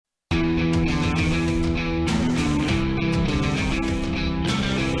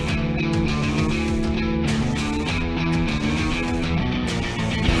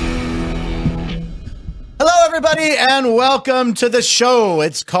everybody, and welcome to the show.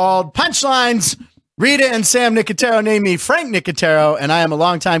 It's called Punchlines. Rita and Sam Nicotero name me Frank Nicotero, and I am a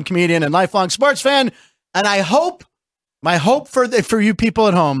longtime comedian and lifelong sports fan. And I hope, my hope for you people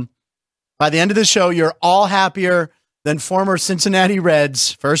at home, by the end of the show, you're all happier than former Cincinnati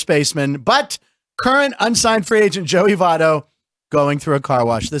Reds first baseman, but current unsigned free agent Joey Votto going through a car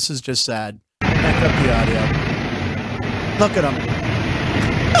wash. This is just sad. Back up the audio. Look at him.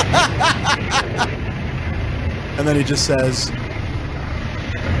 And then he just says,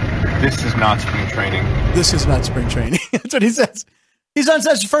 "This is not spring training." This is not spring training. That's what he says. He's on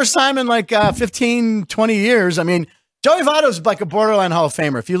such the first time in like 15, 20 years. I mean, Joey Votto's like a borderline Hall of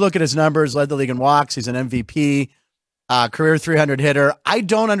Famer. If you look at his numbers, led the league in walks. He's an MVP, career 300 hitter. I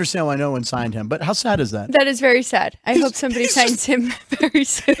don't understand why no one signed him, but how sad is that? That is very sad. I hope somebody signs him very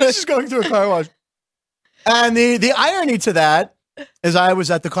soon. He's just going through a car wash. And the irony to that is I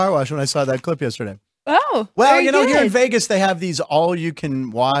was at the car wash when I saw that clip yesterday. Oh, well, you know, here in Vegas, they have these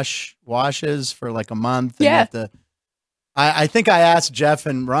all-you-can washes for like a month. And yeah. I think I asked Jeff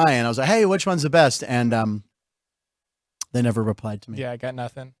and Ryan. I was like, "Hey, which one's the best?" And they never replied to me. Yeah, I got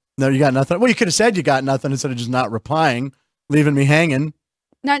nothing. No, you got nothing. Well, you could have said you got nothing instead of just not replying, leaving me hanging.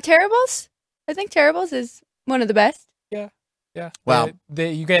 Not Terribles? I think Terribles is one of the best. Yeah, yeah. Wow.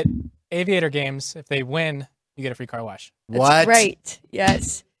 You get Aviator games. If they win, you get a free car wash. What? That's right.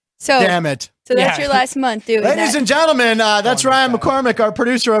 Yes. So damn it. So that's your last month doing Ladies and gentlemen, that's Ryan McCormick, our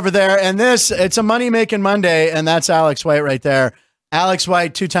producer over there. And it's a money-making Monday, and that's Alex White right there. Alex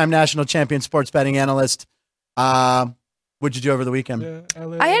White, two-time national champion sports betting analyst. What'd you do over the weekend?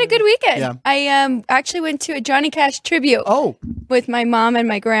 I had a good weekend. Yeah. I actually went to a Johnny Cash tribute. Oh. With my mom and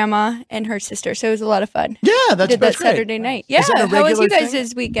my grandma and her sister. So it was a lot of fun. Yeah, that's did that great. Saturday night. Yeah. How was you guys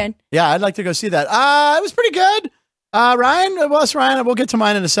this weekend? Yeah, I'd like to go see that. It was pretty good. Ryan, we'll get to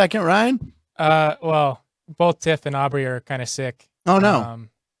mine in a second. Ryan? Well, both Tiff and Aubrey are kind of sick. Oh, no.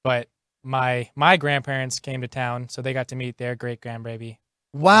 But my grandparents came to town, so they got to meet their great-grandbaby.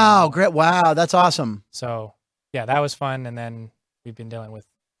 Wow, great. Wow, that's awesome. So, yeah, that was fun, and then we've been dealing with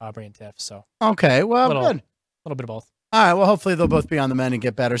Aubrey and Tiff, so. Okay, well, good. A little bit of both. All right, well, hopefully they'll both be on the mend and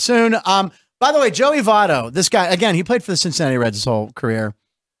get better soon. By the way, Joey Votto, this guy, again, he played for the Cincinnati Reds his whole career.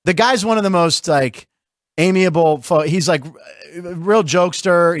 The guy's one of the most, like, amiable. He's like a real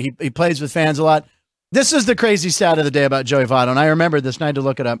jokester. He plays with fans a lot. This is the crazy stat of the day about Joey Votto, and I remember this, and I had to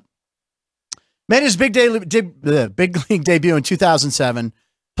look it up. Made his big league debut in 2007.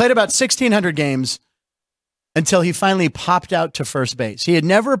 Played about 1,600 games until he finally popped out to first base. He had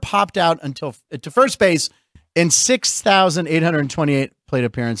never popped out to first base in 6,828 plate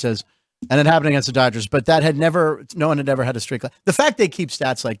appearances, and it happened against the Dodgers. But no one had ever had a streak. The fact they keep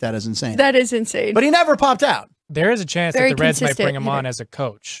stats like that is insane. That is insane. But he never popped out. There is a chance that the Reds might bring him on as a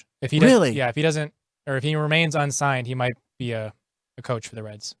coach. If he really? Yeah, if he doesn't, or if he remains unsigned, he might be a coach for the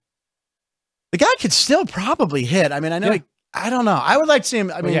Reds. The guy could still probably hit. I mean, I know. Yeah. I don't know. I would like to see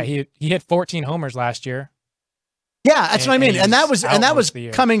him. I mean, yeah, he hit 14 homers last year. Yeah, that's what I mean. And that was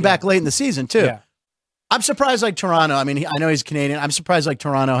coming back late in the season too. Yeah. I'm surprised, like Toronto. I mean, I know he's Canadian. I'm surprised, like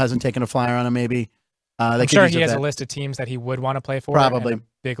Toronto hasn't taken a flyer on him. Maybe. I'm sure he has a list of teams that he would want to play for. Probably and a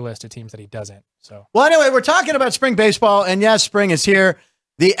big list of teams that he doesn't. So. Well, anyway, we're talking about spring baseball, and yes, spring is here.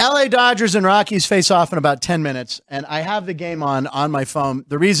 The LA Dodgers and Rockies face off in about 10 minutes, and I have the game on my phone.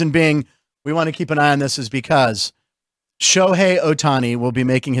 The reason being, we want to keep an eye on this is because Shohei Ohtani will be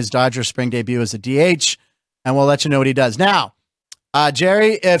making his Dodgers spring debut as a DH, and we'll let you know what he does. Now,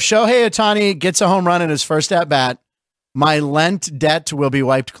 Jerry, if Shohei Ohtani gets a home run in his first at-bat, my Lent debt will be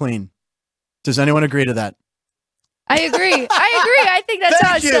wiped clean. Does anyone agree to that? I agree. I think that's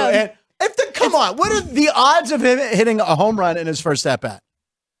Thank awesome. You. Come on. What are the odds of him hitting a home run in his first at-bat?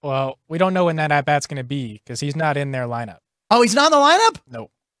 Well, we don't know when that at-bat's going to be because he's not in their lineup. Oh, he's not in the lineup? No.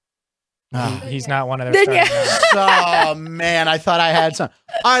 He's not one of their starters. Oh, man, I thought I had some.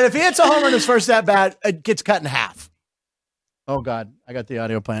 All right, if he hits a homer in his first at-bat, it gets cut in half. Oh, God, I got the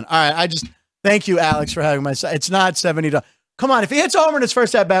audio playing. All right, thank you, Alex, for having my son. It's not $70. Come on, if he hits a homer in his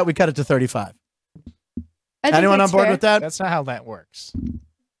first at-bat, we cut it to 35. Anyone on board with that? That's not how that works.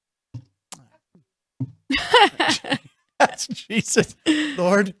 Jesus,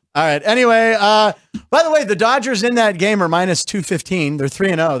 Lord. All right. Anyway, by the way, the Dodgers in that game are minus 215. They're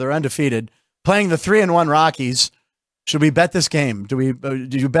 3-0. They're undefeated. Playing the 3-1 Rockies. Should we bet this game? Do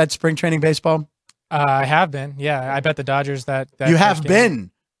you bet spring training baseball? I have been. Yeah, I bet the Dodgers that you have been.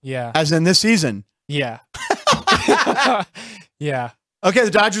 Yeah. As in this season. Yeah. Yeah. Okay,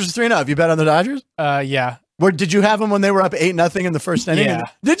 the Dodgers are 3-0. Have you bet on the Dodgers? Yeah. Did you have them when they were up 8-0 in the first inning? Yeah.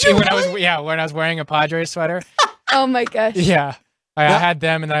 Did you? When I was wearing a Padres sweater. Oh my gosh. Yeah. I had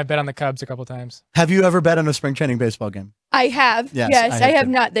them, and then I bet on the Cubs a couple times. Have you ever bet on a spring training baseball game? I have. Yes, I have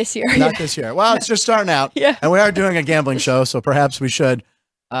not this year. Not this year. Well, it's just starting out. Yeah. And we are doing a gambling show, so perhaps we should.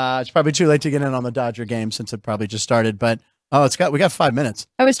 It's probably too late to get in on the Dodger game since it probably just started. But we got 5 minutes.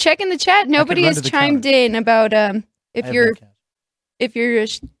 I was checking the chat. Nobody has chimed in about if your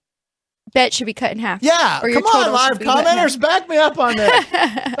bet should be cut in half. Yeah, or your come on, total live should be cut in commenters, back me up on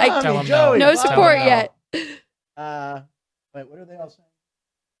that. Tell them Joey, no support yet. Wait, what are they all saying?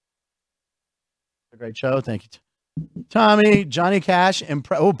 A great show. Thank you, Tommy. Johnny Cash.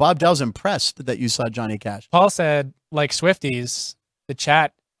 Bob Dell's impressed that you saw Johnny Cash. Paul said, like Swifties, the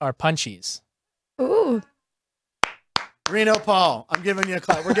chat are punchies. Ooh. Reno Paul, I'm giving you a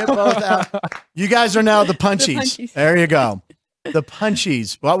clap. We're getting both out. You guys are now the punchies. The punchies. There you go. The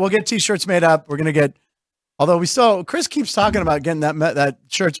punchies. Well, we'll get T-shirts made up. We're going to get, although Chris keeps talking about getting that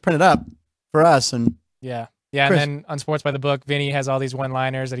shirts printed up for us. And Yeah, Chris. and then on Sports by the Book, Vinny has all these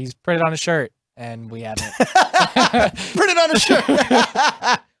one-liners that he's printed on a shirt, and we haven't. Printed on a shirt. All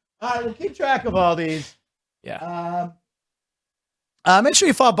right, we'll keep track of all these. Yeah. Make sure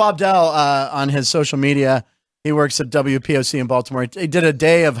you follow Bob Dell on his social media. He works at WPOC in Baltimore. He did a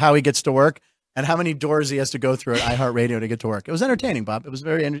day of how he gets to work and how many doors he has to go through at iHeartRadio to get to work. It was entertaining, Bob. It was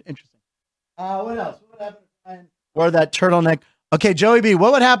very interesting. What else? What would happen if Ryan wore that turtleneck? Okay, Joey B.,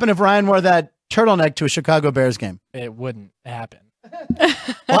 what would happen if Ryan wore that turtleneck to a Chicago Bears game? It wouldn't happen.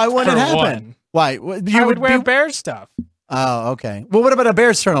 Why wouldn't it happen? One. Why? You would wear Bears stuff. Oh, okay. Well, what about a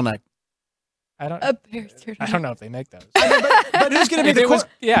Bears turtleneck? I don't know if they make those. But who's going to be if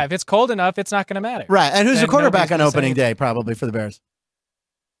it's cold enough, it's not going to matter. Right, and who's the quarterback on opening day probably for the Bears?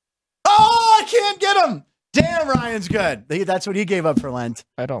 Oh, I can't get him. Damn, Ryan's good. That's what he gave up for Lent.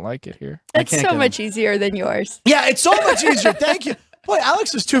 I don't like it here. That's so much easier than yours. Yeah, it's so much easier. Thank you. Boy,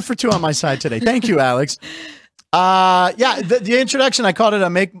 Alex is 2 for 2 on my side today. Thank you, Alex. The introduction, I called it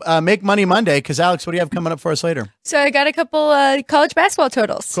a Make Money Monday because, Alex, what do you have coming up for us later? So I got a couple college basketball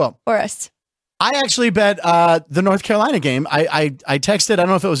totals for us. I actually bet the North Carolina game. I texted, I don't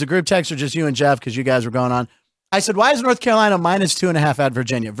know if it was a group text or just you and Jeff because you guys were going on. I said, why is North Carolina -2.5 at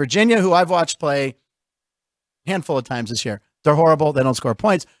Virginia? Virginia, who I've watched play a handful of times this year. They're horrible. They don't score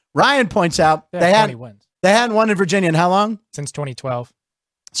points. Ryan points out they hadn't won in Virginia in how long? Since 2012.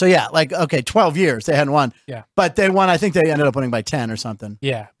 So, 12 years they hadn't won. Yeah. But they won. I think they ended up winning by 10 or something.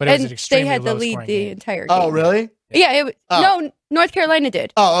 Yeah, but it was an extremely they had the low lead scoring the game. entire game. Oh, really? Yeah. No, North Carolina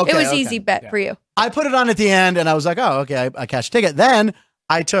did. Oh, okay. It was easy bet for you. I put it on at the end, and I was like, oh, okay, I cashed a ticket. Then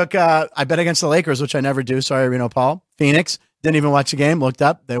I took, I bet against the Lakers, which I never do. Sorry, Reno Paul. Phoenix. Didn't even watch the game. Looked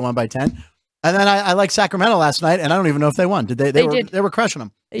up. They won by 10. And then I liked Sacramento last night, and I don't even know if they won. Did they? They were crushing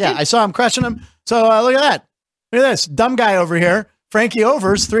them. They did. I saw them crushing them. So look at that. Look at this. Dumb guy over here. Frankie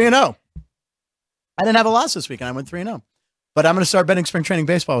Overs, 3-0. I didn't have a loss this week, and I went 3-0. But I'm going to start betting spring training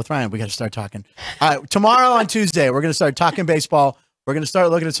baseball with Ryan. We got to start talking. All right, tomorrow on Tuesday, we're going to start talking baseball. We're going to start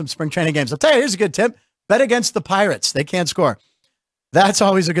looking at some spring training games. I'll tell you, here's a good tip. Bet against the Pirates. They can't score. That's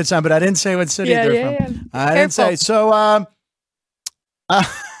always a good sign, but I didn't say what city they're from. I didn't say. So,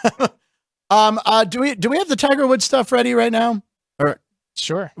 do we have the Tiger Woods stuff ready right now? Or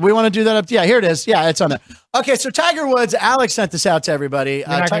Sure. we want to do that up? Yeah, here it is. Yeah, it's on there. Okay, so Tiger Woods, Alex sent this out to everybody. You're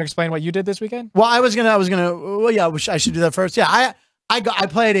not going to explain what you did this weekend? Well, I was gonna. Well, yeah, I should do that first. Yeah, I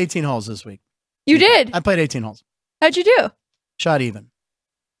played 18 holes this week. You did? I played 18 holes. How'd you do? Shot even.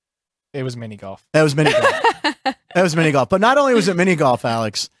 It was mini golf. It was mini golf. It was mini golf. But not only was it mini golf,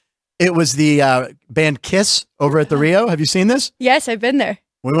 Alex, it was the band Kiss over at the Rio. Have you seen this? Yes, I've been there.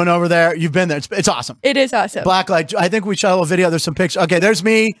 We went over there. You've been there. It's awesome. It is awesome. Blacklight. I think we shot a little video. There's some pictures. Okay, there's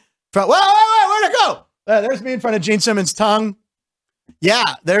me. Wait, where'd it go? There's me in front of Gene Simmons' tongue. Yeah,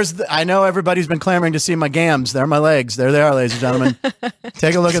 I know everybody's been clamoring to see my gams. They're my legs. There they are, ladies and gentlemen.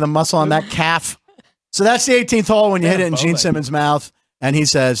 Take a look at the muscle on that calf. So that's the 18th hole when you hit it in Gene Simmons' mouth. And he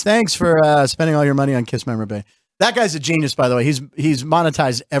says, thanks for spending all your money on Kiss memorabilia. That guy's a genius, by the way. He's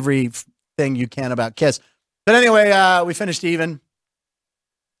monetized everything you can about Kiss. But anyway, we finished even.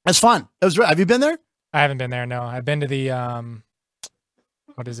 It's fun. Have you been there? I haven't been there, no. I've been to the,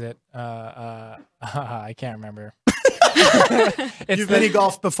 what is it? I can't remember. You've mini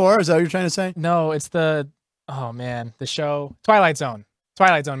golfed before? Is that what you're trying to say? No, it's the show, Twilight Zone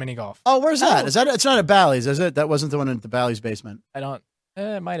mini golf. Oh, where's that? Is that? It's not at Bally's, is it? That wasn't the one at the Bally's basement.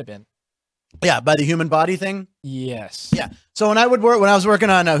 It might have been. Yeah, by the human body thing? Yes. Yeah. So when I was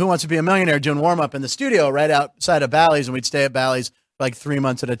working on Who Wants to Be a Millionaire, doing warm-up in the studio right outside of Bally's, and we'd stay at Bally's for like 3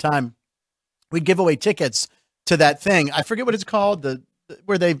 months at a time, we'd give away tickets to that thing. I forget what it's called,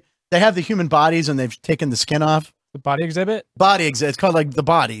 where they have the human bodies and they've taken the skin off. The body exhibit? Body exhibit. It's called like the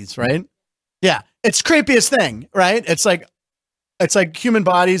bodies, right? Yeah. It's creepiest thing, right? It's like, It's like human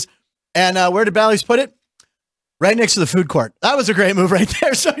bodies. And where did Bally's put it? Right next to the food court. That was a great move right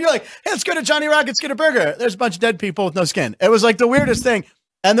there. So you're like, hey, let's go to Johnny Rockets, get a burger. There's a bunch of dead people with no skin. It was like the weirdest thing.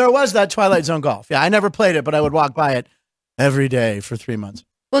 And there was that Twilight Zone golf. Yeah, I never played it, but I would walk by it every day for 3 months.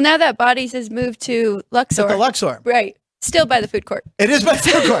 Well, now that Bodies has moved to Luxor. At the Luxor. Right. Still by the food court. It is by the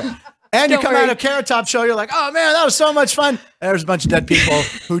food court. And you come worry. out of Carrot Top show, you're like, oh man, that was so much fun. And there's a bunch of dead people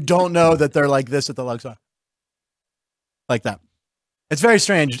who don't know that they're like this at the Luxor. Like that. It's a very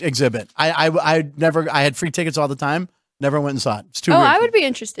strange exhibit. I had free tickets all the time. Never went and saw it. It's too weird. I would be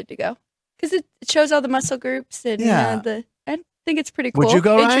interested to go because it shows all the muscle groups and I think it's pretty cool. Would you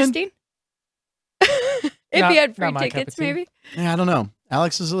go, Ryan? Interesting. If you had free tickets, maybe. Yeah, I don't know.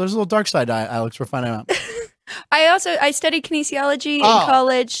 There's a little dark side to Alex. We're finding out. I studied kinesiology in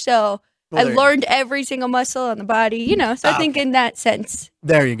college, so I learned every single muscle on the body, so I think in that sense.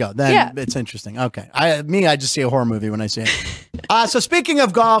 There you go. Then it's interesting. Okay. I just see a horror movie when I see it. So speaking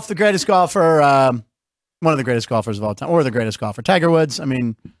of golf, the greatest golfer, one of the greatest golfers of all time, or the greatest golfer, Tiger Woods. I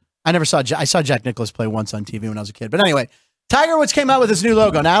mean, I saw Jack Nicklaus play once on TV when I was a kid. But anyway, Tiger Woods came out with his new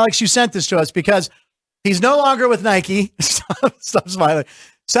logo. Now, Alex, you sent this to us because he's no longer with Nike. Stop smiling.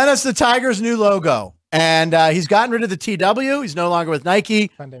 Sent us the Tiger's new logo. And he's gotten rid of the TW. He's no longer with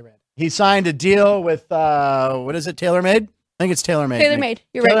Nike. Sunday Red. He signed a deal with, what is it, TaylorMade? I think it's TaylorMade. TaylorMade.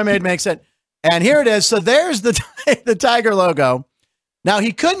 You're right. TaylorMade makes it. And here it is. So there's the Tiger logo. Now,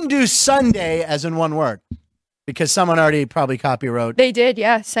 he couldn't do Sunday as in one word because someone already probably copywrote. They did,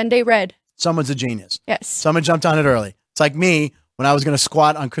 yeah. Sunday Red. Someone's a genius. Yes. Someone jumped on it early. It's like me when I was going to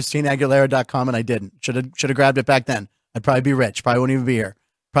squat on ChristinaAguilera.com and I didn't. Should have grabbed it back then. I'd probably be rich. Probably wouldn't even be here.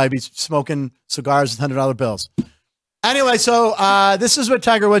 Probably be smoking cigars with $100 bills. Anyway, so this is what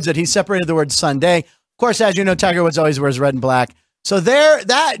Tiger Woods did. He separated the word Sunday. Of course, as you know, Tiger Woods always wears red and black. So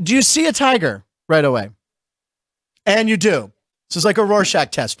do you see a tiger right away? And you do. So it's like a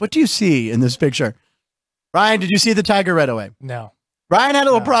Rorschach test. What do you see in this picture? Ryan, did you see the tiger right away? No. Ryan had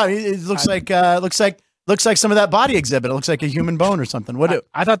a little problem. It looks like some of that body exhibit. It looks like a human bone or something.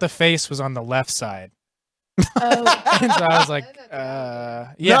 I thought the face was on the left side. Oh. And so I was like,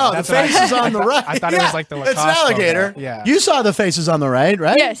 yeah. No, the face is on the right. I thought it was like the Lacoste It's an alligator. logo. Yeah. You saw the faces on the right?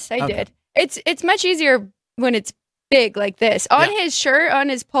 Yes, I did. It's much easier when it's big like this. On his shirt, on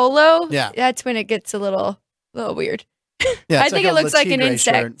his polo, that's when it gets a little weird. Yeah, I think it looks like an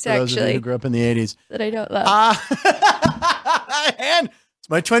insect, shirt, for those of you who grew up in the 80s. That I don't love. And it's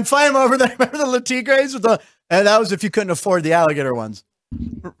my twin flame over there. Remember the Latigres and that was if you couldn't afford the alligator ones.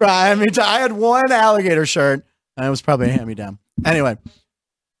 Right. I mean, I had one alligator shirt and it was probably a hand-me-down. Anyway.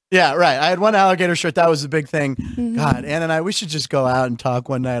 Yeah, right. I had one alligator shirt. That was the big thing. Mm-hmm. God, Ann and I, we should just go out and talk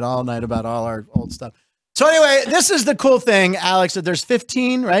one night, all night about all our old stuff. So anyway, this is the cool thing, Alex, that there's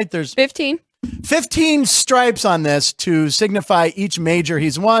 15, right? There's 15 stripes on this to signify each major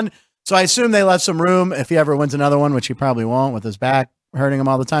he's won. So I assume they left some room if he ever wins another one, which he probably won't with his back hurting him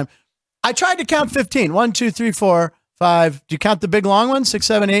all the time. I tried to count 15. 1, 2, 3, 4, 5. Do you count the big long ones? 6,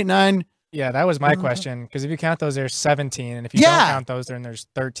 7, 8, 9? Yeah, that was my question. Because if you count those, there's 17. And if you don't count those, then there's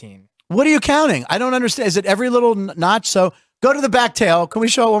 13. What are you counting? I don't understand. Is it every little notch? So go to the back tail. Can we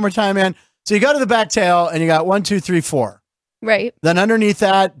show it one more time, man? So you go to the back tail and you got 1, 2, 3, 4. Right. Then underneath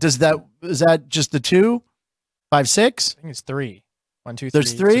that, is that just the 2, 5, 6? I think it's 3. 1, 2, 3.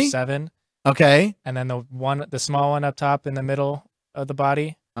 There's 3? So 7. Okay. And then the small one up top in the middle of the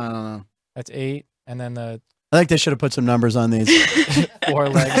body. I don't know. That's 8. And then I think they should have put some numbers on these. 4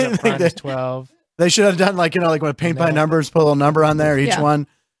 legs up front is 12. They should have done like when paint by numbers, put a little number on there, each one.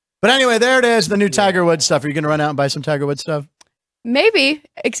 But anyway, there it is, the new Tiger Woods stuff. Are you going to run out and buy some Tiger Woods stuff? Maybe,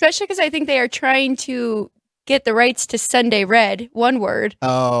 especially because I think they are trying to get the rights to Sunday Red, one word.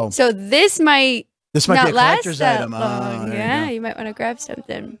 Oh. So this might be a collector's item. Yeah, you might want to grab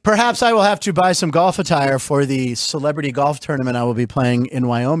something. Perhaps I will have to buy some golf attire for the celebrity golf tournament I will be playing in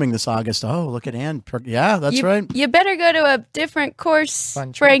Wyoming this August. Oh, look at Ann. Yeah, that's right. You better go to a different course,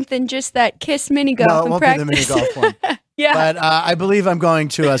 Frank, than just that Kiss mini golf. No, it won't be the mini golf one. Yeah. But I believe I'm going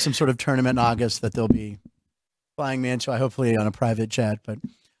to some sort of tournament in August that they'll be flying me into, hopefully on a private jet.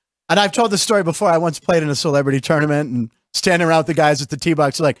 And I've told this story before. I once played in a celebrity tournament and standing around with the guys at the tee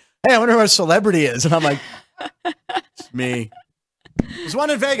box like, hey, I wonder what a celebrity is. And I'm like, it's me. There's one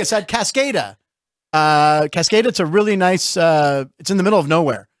in Vegas at Cascada. Cascada, it's a really nice, it's in the middle of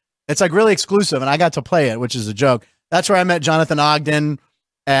nowhere. It's like really exclusive. And I got to play it, which is a joke. That's where I met Jonathan Ogden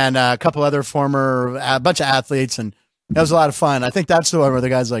and a couple other a bunch of athletes. And it was a lot of fun. I think that's the one where the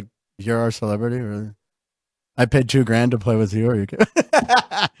guy's like, you're our celebrity? Or I paid $2,000 to play with you. Are you kidding?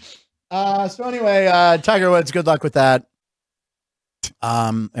 So anyway, Tiger Woods, good luck with that.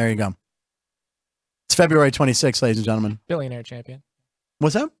 There you go. It's February 26th, ladies and gentlemen. Billionaire champion.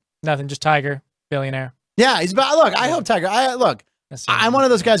 What's that? Nothing, just Tiger, billionaire. Yeah, he's about. Look, I hope Tiger. I'm one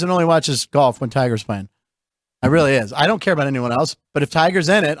of those guys that only watches golf when Tiger's playing. I really is. I don't care about anyone else, but if Tiger's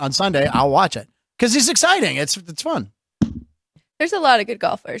in it on Sunday, I'll watch it because he's exciting. It's fun. There's a lot of good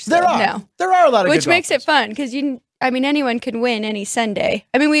golfers. There are a lot of good golfers. Which makes it fun because anyone can win any Sunday.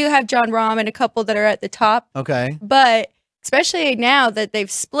 I mean, we have John Rahm and a couple that are at the top. Okay. But especially now that they've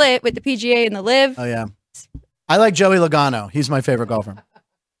split with the PGA and the Live. Oh, yeah. I like Joey Logano. He's my favorite golfer.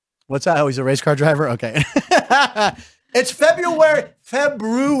 What's that? Oh, he's a race car driver? Okay. It's February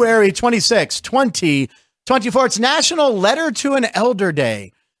 26, 2024. It's National Letter to an Elder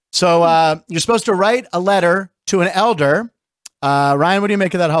Day. So you're supposed to write a letter to an elder. Ryan, what do you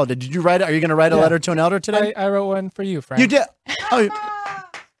make of that holiday? Did you write it? Are you going to write a letter to an elder today? I wrote one for you, Frank. You did? Oh,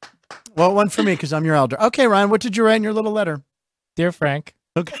 well, one for me because I'm your elder. Okay, Ryan, what did you write in your little letter? Dear Frank.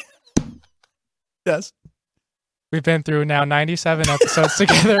 Okay. Yes. We've been through now 97 episodes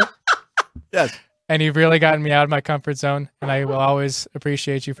together. Yes. And you've really gotten me out of my comfort zone, and I will always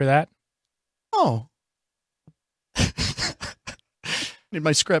appreciate you for that. Oh. Need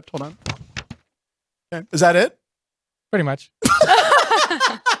my script. Hold on. Okay. Is that it? Pretty much.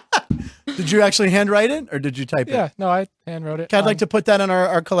 Did you actually handwrite it, or did you type it? Yeah, no, I handwrote it. I'd like to put that in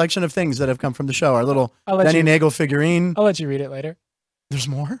our collection of things that have come from the show. Our little Benny Nagel figurine. I'll let you read it later. There's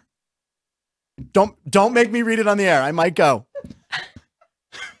more? Don't make me read it on the air. I might go.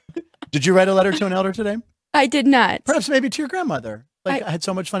 Did you write a letter to an elder today? I did not. Perhaps maybe to your grandmother. Like, I had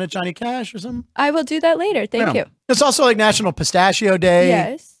so much fun at Johnny Cash or something. I will do that later. Thank you. It's also like National Pistachio Day.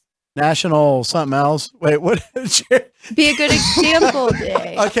 Yes. National something else. Wait, what? Be a good example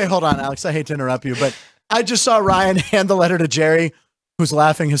day. Okay, hold on, Alex. I hate to interrupt you, but I just saw Ryan hand the letter to Jerry, who's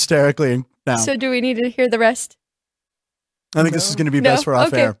laughing hysterically now. So do we need to hear the rest? I think this is going to be best for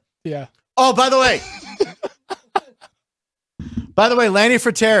off air. Yeah. Oh, by the way, Lanny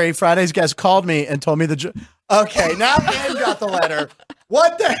Fratteri, Friday's guest, called me and told me okay, now Ann got the letter.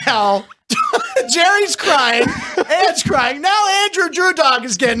 What the hell? Jerry's crying. Ann's crying. Now Andrew Drew Dog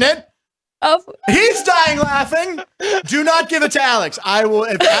is getting it. Oh. He's dying laughing. Do not give it to Alex. I will.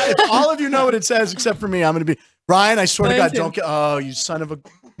 If all of you know what it says, except for me, I'm going to be Ryan. I swear to God, don't get. Oh, you son of a.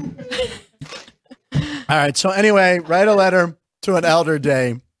 All right. So anyway, write a letter to an elder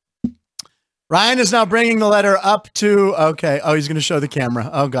day. Ryan is now bringing the letter up to. Okay. Oh, he's going to show the camera.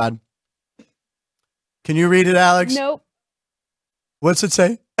 Oh God. Can you read it, Alex? Nope. What's it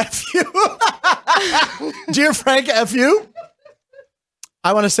say? F you. Dear Frank, F you.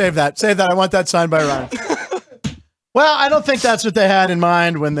 I want to save that. Save that. I want that signed by Ryan. Well, I don't think that's what they had in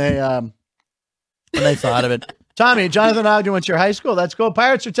mind when they thought of it. Tommy, Jonathan Ogden went to your high school. That's cool.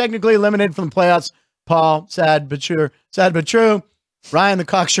 Pirates are technically eliminated from the playoffs. Paul, sad but true. Sad but true. Ryan, the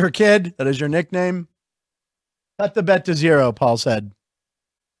cocksure kid. That is your nickname. Cut the bet to 0, Paul said.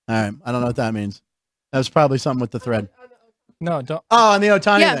 All right. I don't know what that means. That was probably something with the thread. No, don't. Oh, on the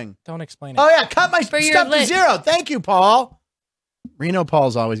Ohtani thing. Don't explain it. Oh, yeah. Cut my stuff to 0. Thank you, Paul. Reno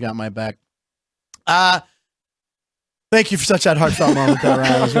Paul's always got my back. Thank you for such that heartfelt moment there,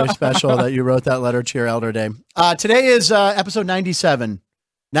 Ryan. It was really special that you wrote that letter to your elder day. Today is episode 97.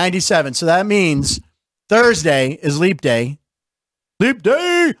 97. So that means Thursday is Leap Day. Leap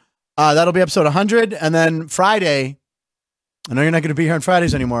Day! That'll be episode 100. And then Friday, I know you're not going to be here on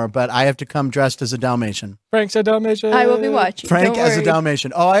Fridays anymore, but I have to come dressed as a Dalmatian. Frank's a Dalmatian. I will be watching. Frank as a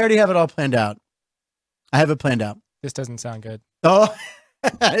Dalmatian. Oh, I already have it all planned out. I have it planned out. This doesn't sound good. Oh,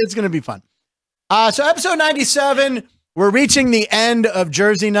 it's going to be fun. So episode 97, we're reaching the end of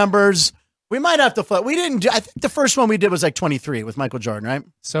jersey numbers. We might have to flip. I think the first one we did was like 23 with Michael Jordan, right?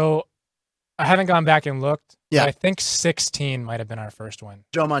 So I haven't gone back and looked. Yeah. I think 16 might have been our first one.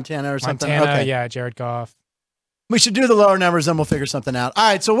 Joe Montana or something? Montana, okay. Yeah, Jared Goff. We should do the lower numbers, then we'll figure something out. All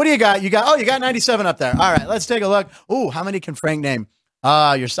right, so what do you got? You got 97 up there. All right, let's take a look. Ooh, how many can Frank name?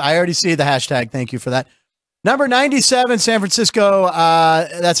 I already see the hashtag. Thank you for that. Number 97, San Francisco.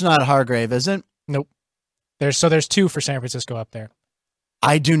 That's not Hargrave, is it? Nope. There's 2 for San Francisco up there.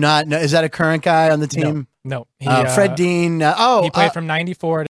 I do not know. Is that a current guy on the team? No. Fred Dean. He played from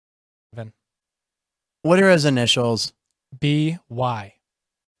 94 to 7. What are his initials? BY.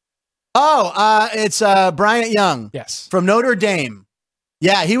 Oh, it's Bryant Young. Yes. From Notre Dame.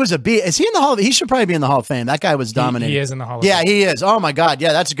 Yeah, he was a B. Is he in the Hall of Fame? He should probably be in the Hall of Fame. That guy was dominating. He is in the Hall of Fame. Yeah, he is. Oh, my God.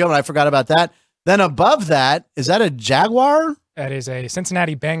 Yeah, that's a good one. I forgot about that. Then above that, is that a Jaguar? That is a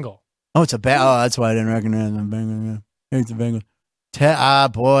Cincinnati Bengal. Oh, it's a Bengal. Oh, that's why I didn't recognize the Bengal. Yeah. It's a Bengal.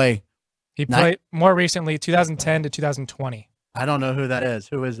 Boy. He played more recently, 2010 to 2020. I don't know who that is.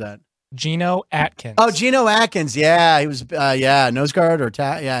 Who is that? Geno Atkins. Oh, Geno Atkins. Yeah, he was, nose guard or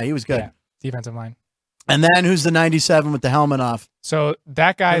yeah, he was good. Yeah, defensive line. And then who's the 97 with the helmet off? So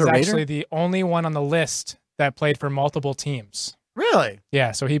that guy is Raider? actually the only one on the list that played for multiple teams. Really?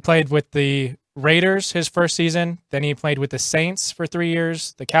 Yeah, so he played with the Raiders his first season. Then he played with the Saints for 3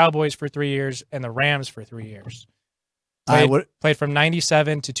 years, the Cowboys for 3 years, and the Rams for 3 years. Played from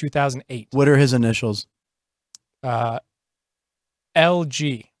 97 to 2008. What are his initials?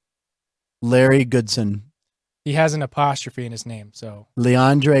 LG. Larry Goodson. He has an apostrophe in his name, so.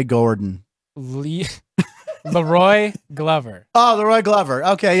 Leandre Gordon. Leroy Glover. Oh, Leroy Glover.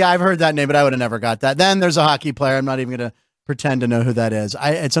 Okay, yeah, I've heard that name, but I would have never got that. Then there's a hockey player. I'm not even going to pretend to know who that is.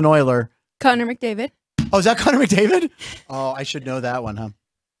 It's an Oiler. Connor McDavid. Oh, is that Connor McDavid? Oh, I should know that one, huh?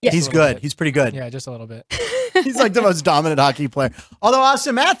 Yes. He's good. He's pretty good. Yeah, just a little bit. He's like the most dominant hockey player. Although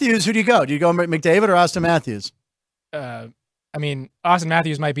Austin Matthews, who do you go? Do you go McDavid or Austin Matthews? I mean, Austin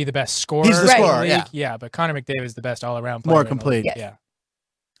Matthews might be the best scorer. He's the scorer, yeah. Yeah, but Connor McDavid is the best all-around player. More complete. Yes. Yeah.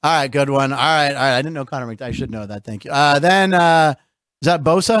 All right, good one. All right. I didn't know Connor McDavid. I should know that. Thank you. Then, is that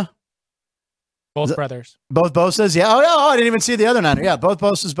Bosa? Both brothers. Both Bosas? Yeah. Oh, I didn't even see the other Niner. Yeah, both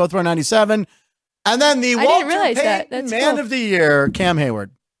Bosas, both were 97. And then the Walter Payton Man of the Year, Cam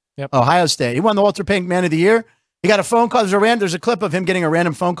Hayward. Yep. Ohio State. He won the Walter Payton Man of the Year. He got a phone call. There's a clip of him getting a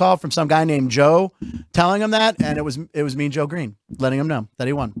random phone call from some guy named Joe telling him that, and it was Mean Joe Green letting him know that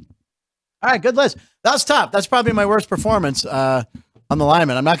he won. All right, good list. That was top. That's probably my worst performance on the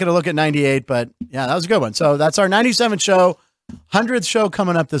lineman. I'm not going to look at 98, but yeah, that was a good one. So that's our 97 show, 100th show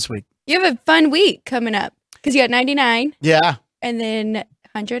coming up this week. You have a fun week coming up because you got 99. Yeah. And then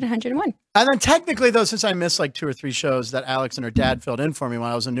 100, 101. And then technically, though, since I missed like 2 or 3 shows that Alex and her dad filled in for me when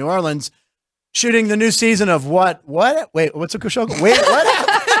I was in New Orleans, shooting the new season of what? Wait, what's the show? Wait,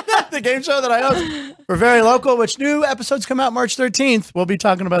 what? The game show that I host for Very Local, which new episodes come out March 13th. We'll be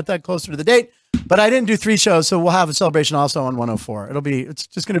talking about that closer to the date. But I didn't do 3 shows, so we'll have a celebration also on 104. It's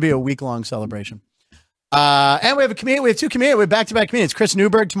just going to be a week-long celebration. And we have a comedian. We have 2 comedians. We have back-to-back comedians. Chris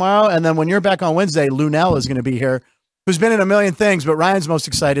Newberg tomorrow, and then when you're back on Wednesday, Lunell is going to be here, who's been in a million things, but Ryan's most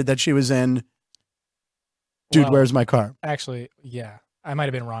excited that she was in Dude, Where's My Car? Actually, yeah. I might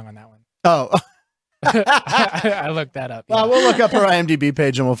have been wrong on that one. Oh. I looked that up. Yeah. Well, we'll look up her IMDb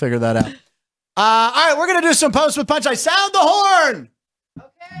page and we'll figure that out. All right, we're going to do some posts with Punch. I sound the horn.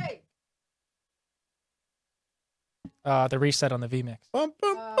 Okay. The reset on the VMix. All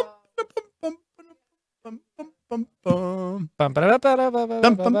right.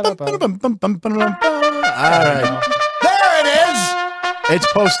 There it is.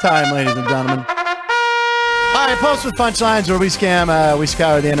 It's post time, ladies and gentlemen. All right, Post with Punchlines, where we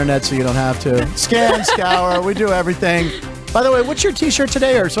scour the internet so you don't have to. Scan, scour, we do everything. By the way, what's your t-shirt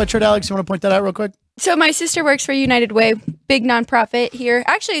today or sweatshirt, Alex? You want to point that out real quick? So my sister works for United Way, big nonprofit here.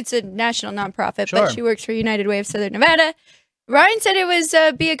 Actually, it's a national nonprofit, Sure. but she works for United Way of Southern Nevada. Ryan said it was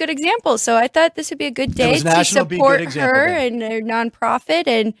be a good example, so I thought this would be a good day to support her and her nonprofit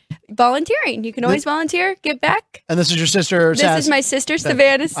and volunteering. You can always volunteer, give back. And this is your sister, This is my sister,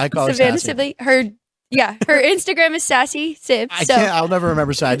 Savannah. I call her Savannah Sassy. Sibley. Her Instagram is Sassy Sib. I'll never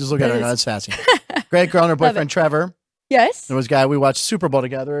remember Sassy. I just look at her and go, that's Sassy. Great girl and her boyfriend, Trevor. Yes. There was a guy, we watched Super Bowl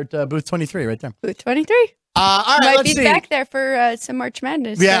together at booth 23 right there. Booth 23. All right, Might let's be see. back there for some March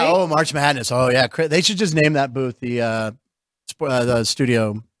Madness. Yeah, right? oh, March Madness. Oh, yeah. They should just name that booth the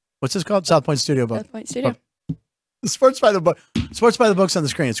studio. What's this called? South Point Studio Book. South Point Studio. Sports by the book. Sports by the books on the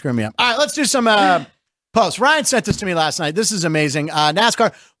screen. It's screwing me up. All right, let's do some posts. Ryan sent this to me last night. This is amazing.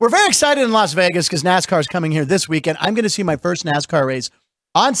 NASCAR. We're very excited in Las Vegas because NASCAR is coming here this weekend. I'm going to see my first NASCAR race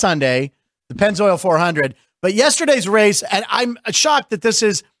on Sunday, the Pennzoil 400. But yesterday's race, and I'm shocked that this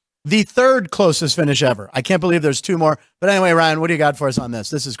is the 3rd closest finish ever. I can't believe there's 2 more. But anyway, Ryan, what do you got for us on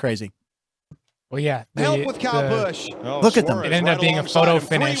this? This is crazy. Well, yeah. Help with Kyle Busch. Look at them. It ended up being a photo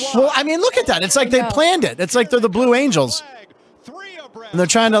finish. Well, I mean, look at that. It's like they planned it. It's like they're the Blue Angels. And they're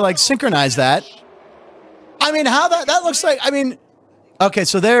trying to like synchronize that. I mean, how that looks like, I mean, okay,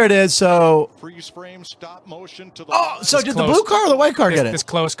 so there it is. So, Freeze frame, stop motion to the so did the blue car or the white car get it? This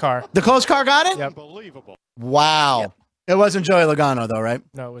close car. The close car got it? Yep. Unbelievable. Wow. Yep. It wasn't Joey Logano though, right?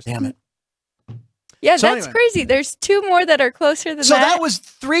 No, it was. Damn it. Yeah, So that's anyway. crazy. There's 2 more that are closer than that. So that was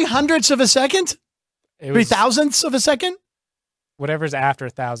 0.03 of a second? It was 0.003 of a second? whatever's after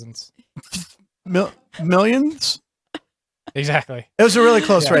thousands. Millions? Exactly. It was a really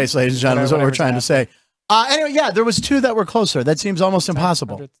close race, ladies and gentlemen, is what we're Whatever's trying to after. say. Anyway, yeah, there was 2 that were closer. That seems almost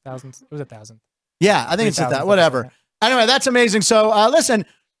impossible. Thousands. It was 1,000. Yeah, I think it's at 3,000, that. Whatever. 4%. Anyway, that's amazing. So listen,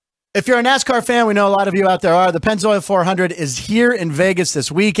 if you're a NASCAR fan, we know a lot of you out there are. The Pennzoil 400 is here in Vegas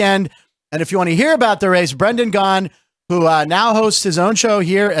this weekend. And if you want to hear about the race, Brendan Gaughan, who now hosts his own show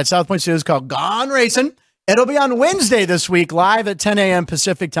here at South Point Studios called Gone Racing. It'll be on Wednesday this week, live at 10 a.m.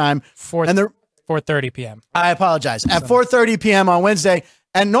 Pacific time. 4:30 4:30 p.m. I apologize. At 4:30 p.m. on Wednesday.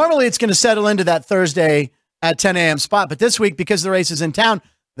 And normally it's going to settle into that Thursday at 10 a.m. spot. But this week, because the race is in town,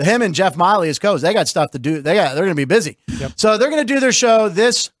 him and Jeff Miley, his coach, they got stuff to do. They're going to be busy. Yep. So they're going to do their show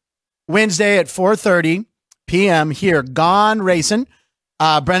this Wednesday at 4:30 p.m. here. Gone Racing.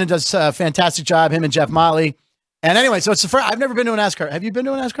 Brendan does a fantastic job, him and Jeff Miley. And anyway, so it's the first. I've never been to a NASCAR. Have you been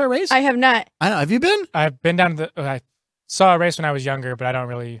to a NASCAR race? I have not. I know. Have you been? I've been down to I saw a race when I was younger, but I don't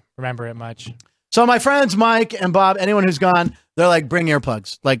really remember it much. So my friends, Mike and Bob, anyone who's gone, they're like, bring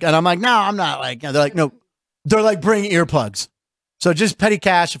earplugs. Like, and I'm like, no, I'm not like, they're like, no, they're like, bring earplugs. So just petty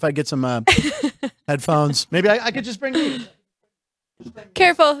cash if I get some headphones. Maybe I could just bring these.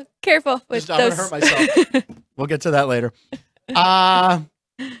 Careful with those. I'm going to hurt myself. We'll get to that later.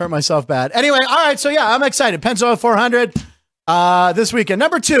 Hurt myself bad. Anyway, all right. So yeah, I'm excited. Pennzoil 400 this weekend.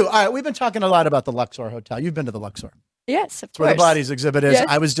 Number 2. All right. We've been talking a lot about the Luxor Hotel. You've been to the Luxor. Yes, of course. Where the Bodies exhibit is. Yes.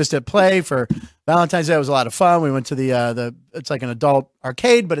 I was just at Play for Valentine's Day. It was a lot of fun. We went to the it's like an adult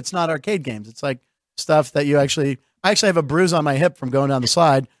arcade, but it's not arcade games. It's like stuff that I actually have a bruise on my hip from going down the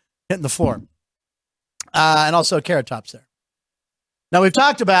slide, hitting the floor. And also Carrot Top's there. Now we've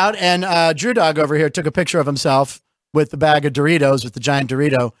talked about, and Drew Dog over here took a picture of himself with the bag of Doritos, with the giant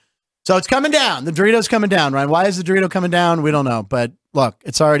Dorito. So it's coming down. The Dorito's coming down, Ryan. Why is the Dorito coming down? We don't know. But look,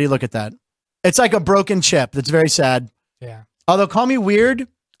 look at that. It's like a broken chip. That's very sad. Yeah. Although, call me weird,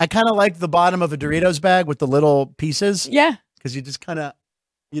 I kind of like the bottom of a Doritos bag with the little pieces. Yeah. Because you just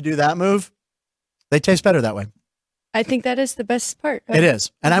you do that move. They taste better that way. I think that is the best part. It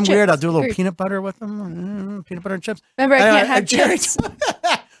is. And I'm chips. weird. I'll do a little peanut butter with them. Peanut butter and chips. Remember, I can't have chips.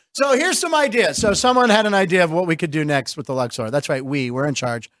 So here's some ideas. So someone had an idea of what we could do next with the Luxor. That's right. We're in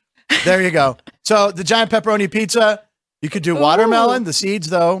charge. There you go. So the giant pepperoni pizza, you could do watermelon. The seeds,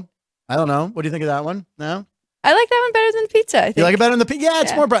 though, I don't know. What do you think of that one? No? I like that one better than the pizza, I think. You like it better than the pizza? Yeah,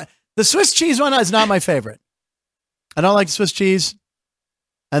 it's more bright. The Swiss cheese one is not my favorite. I don't like the Swiss cheese.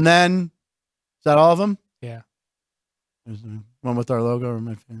 And then, is that all of them? Yeah. There's one with our logo or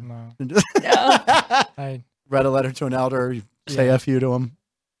my favorite. No. I read a letter to an elder. You say F you to him.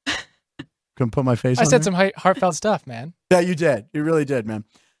 Couldn't put my face on I said there. some heartfelt stuff, man. Yeah, you did. You really did, man.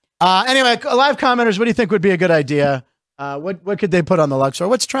 Anyway, live commenters, what do you think would be a good idea? What could they put on the Luxor?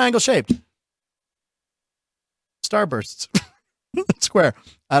 What's triangle shaped? Starbursts. Square.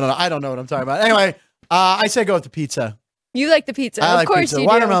 I don't know what I'm talking about. Anyway, I say go with the pizza. You like the pizza. I like of course pizza. you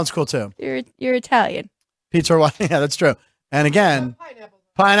Watermelon's do. cool too. You're Italian. Pizza or wine. Yeah, that's true. And again,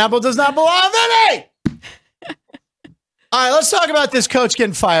 pineapple does not belong to me. All right, let's talk about this coach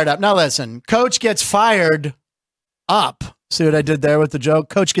getting fired up. Now listen, coach gets fired up. See what I did there with the joke?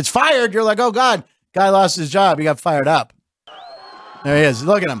 Coach gets fired. You're like, oh God, guy lost his job. He got fired up. There he is.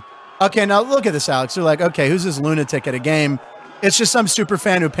 Look at him. Okay, now look at this, Alex. You're like, okay, who's this lunatic at a game? It's just some super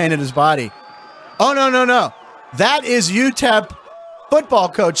fan who painted his body. Oh, no. That is UTEP football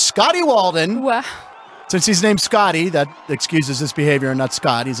coach Scotty Walden. Wow. Since he's named Scotty, that excuses his behavior, not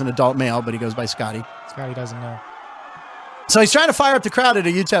Scott. He's an adult male, but he goes by Scotty. Scotty doesn't know. So he's trying to fire up the crowd at a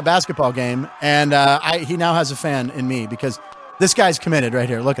UTEP basketball game, and he now has a fan in me because this guy's committed right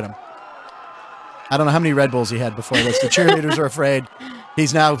here. Look at him. I don't know how many Red Bulls he had before this. The cheerleaders are afraid.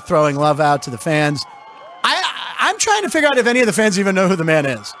 He's now throwing love out to the fans. I'm trying to figure out if any of the fans even know who the man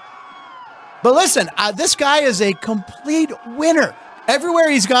is. But listen, this guy is a complete winner. Everywhere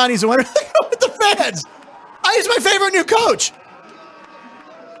he's gone, he's a winner. With the fans. He's my favorite new coach.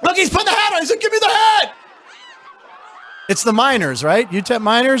 Look, he's putting the hat on. He's like, give me the hat. It's the Miners, right? UTEP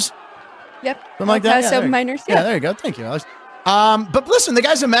Miners? Yep. Something like that? Some Miners, yeah, there you go. Thank you, Alex. But listen, the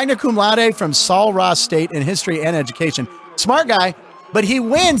guy's a magna cum laude from Sol Ross State in history and education. Smart guy, but he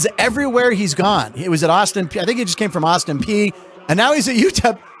wins everywhere he's gone. He was at Austin P. I think he just came from Austin P. And now he's at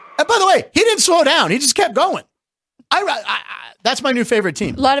UTEP. And by the way, he didn't slow down. He just kept going. That's my new favorite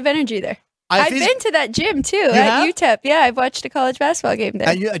team. A lot of energy there. I've been to that gym, too, at UTEP. Yeah, I've watched a college basketball game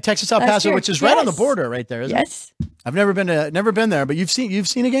there. At Texas El Paso, which is right on the border right there, isn't it? Yes. I've never been there, but you've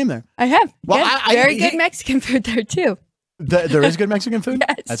seen a game there. I have. Well, yeah, very good Mexican food there, too. There is good Mexican food?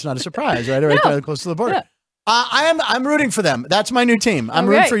 Yes. That's not a surprise, right? Right there close to the border. No. I'm rooting for them. That's my new team. I'm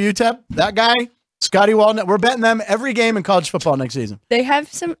rooting for UTEP. That guy, Scotty Walden. We're betting them every game in college football next season. They have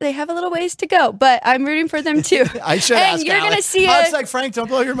a little ways to go, but I'm rooting for them too. I should and ask you're Alex. Gonna see Alex like, Frank, don't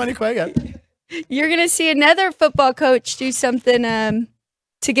blow your money quick. You're going to see another football coach do something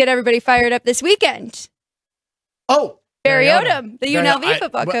to get everybody fired up this weekend. Oh. Barry Odom, the UNLV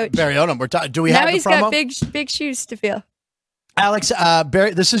football coach. Barry Odom. Do we now have the he's promo? got big shoes to fill. Alex,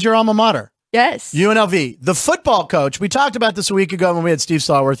 Barry, this is your alma mater. Yes. UNLV. The football coach, we talked about this a week ago when we had Steve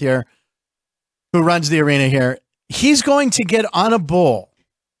Stallworth here, who runs the arena here. He's going to get on a bull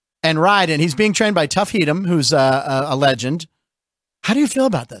and ride. And he's being trained by Tough Heatum, who's a legend. How do you feel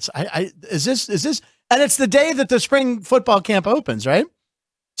about this? Is this? And it's the day that the spring football camp opens, right?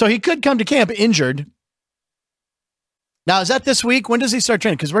 So he could come to camp injured. Now, is that this week? When does he start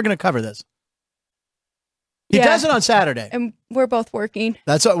training? Because we're going to cover this. He does it on Saturday. And we're both working.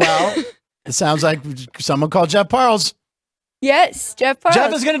 That's well, it sounds like someone called Jeff Parles. Yes, Jeff Parles.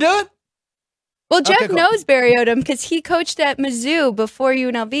 Jeff is going to do it? Well, Jeff knows Barry Odom because he coached at Mizzou before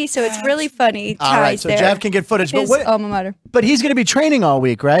UNLV, so it's really funny. All right, so Jeff can get footage. His alma mater. But he's going to be training all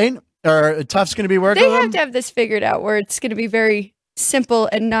week, right? Or Tuff's going to be working with him? They have to have this figured out where it's going to be very simple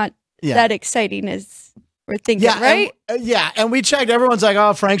and not that exciting as we're thinking, right? And we checked. Everyone's like,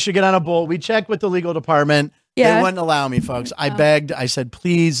 oh, Frank should get on a bull. We checked with the legal department. Yeah. They wouldn't allow me, folks. I begged. I said,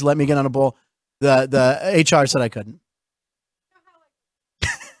 please let me get on a bull. The HR said I couldn't.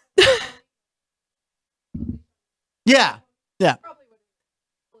 Yeah.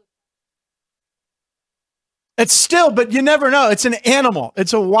 It's still, but you never know. It's an animal.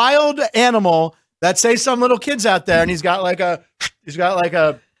 It's a wild animal that, say, some little kid's out there and he's got like a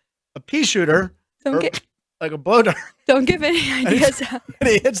pea shooter, like a blow dart. Don't give any ideas. And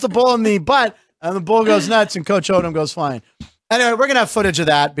he hits the bull in the butt and the bull goes nuts and Coach Odom goes flying. Anyway, we're going to have footage of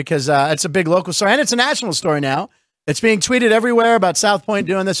that because it's a big local story and it's a national story now. It's being tweeted everywhere about South Point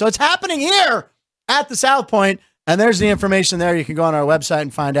doing this. So it's happening here at the South Point. And there's the information there. You can go on our website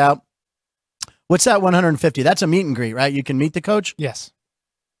and find out. What's that 150? That's a meet and greet, right? You can meet the coach? Yes.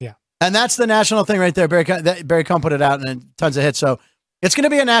 Yeah. And that's the national thing right there. Barry Cohn put it out and tons of hits. So it's going to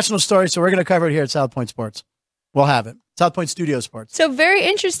be a national story. So we're going to cover it here at South Point Sports. We'll have it. South Point Studio Sports. So very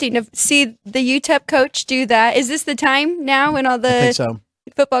interesting to see the UTEP coach do that. Is this the time now when all the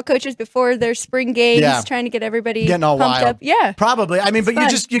football coaches before their spring games trying to get everybody getting all pumped wild up? Yeah, probably. I mean,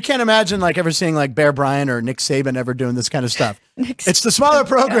 but you can't imagine like ever seeing like Bear Bryant or Nick Saban ever doing this kind of stuff. It's the smaller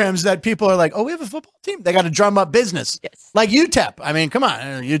programs that people are like, oh, we have a football team. They got to drum up business. Yes. Like UTEP. I mean, come on,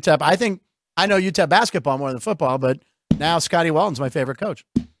 UTEP. I know UTEP basketball more than football, but now Scotty Walton's my favorite coach.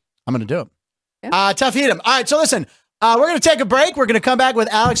 I'm going to do it. Yeah. Tough Heatum. All right, so listen, we're going to take a break. We're going to come back with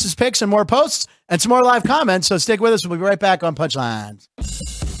Alex's picks and more posts and some more live comments. So stick with us. We'll be right back on Punchlines.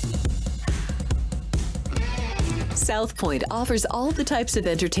 South Point offers all the types of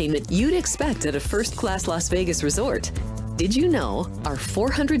entertainment you'd expect at a first-class Las Vegas resort. Did you know our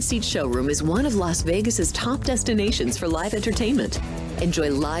 400-seat showroom is one of Las Vegas's top destinations for live entertainment?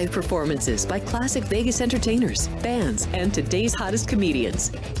 Enjoy live performances by classic Vegas entertainers, bands, and today's hottest comedians,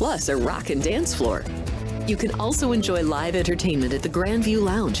 plus a rock and dance floor. You can also enjoy live entertainment at the Grand View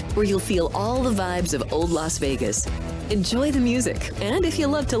Lounge, where you'll feel all the vibes of old Las Vegas. Enjoy the music, and if you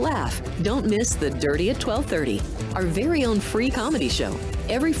love to laugh, don't miss The Dirty at 12:30, our very own free comedy show,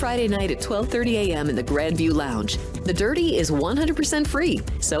 every Friday night at 12:30 a.m. in the Grand View Lounge. The Dirty is 100% free,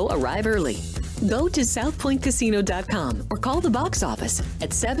 so arrive early. Go to southpointcasino.com or call the box office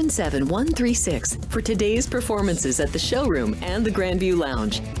at 77136 for today's performances at the showroom and the Grand View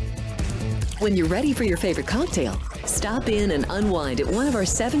Lounge. When you're ready for your favorite cocktail, stop in and unwind at one of our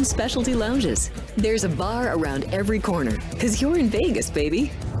 7 specialty lounges. There's a bar around every corner, because you're in Vegas,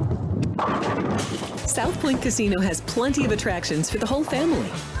 baby. South Point Casino has plenty of attractions for the whole family.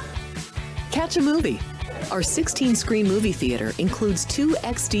 Catch a movie. Our 16-screen movie theater includes 2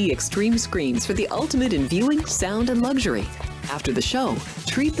 XD Extreme screens for the ultimate in viewing, sound, and luxury. After the show,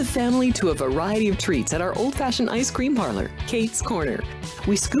 treat the family to a variety of treats at our old-fashioned ice cream parlor, Kate's Corner.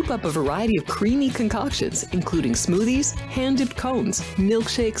 We scoop up a variety of creamy concoctions, including smoothies, hand-dipped cones,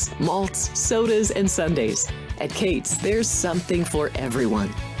 milkshakes, malts, sodas, and sundaes. At Kate's, there's something for everyone.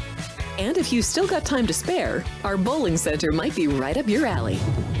 And if you still got time to spare, our bowling center might be right up your alley.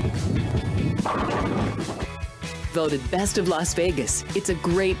 Voted Best of Las Vegas, it's a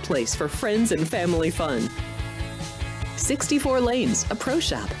great place for friends and family fun. 64 lanes, a pro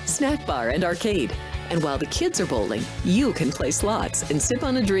shop, snack bar, and arcade. And while the kids are bowling, you can play slots and sip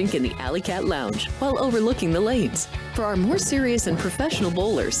on a drink in the Alley Cat Lounge while overlooking the lanes. For our more serious and professional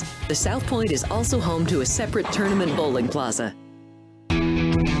bowlers, the South Point is also home to a separate tournament bowling plaza.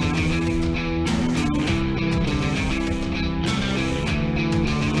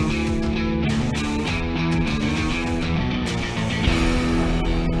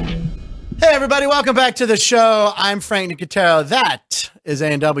 Hey, everybody. Welcome back to the show. I'm Frank Nicotero. That is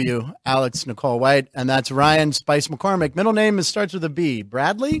A&W, Alex Nicole White, and that's Ryan Spice McCormick. Middle name starts with a B.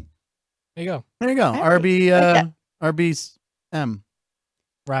 Bradley? There you go. There you go. Arby's M.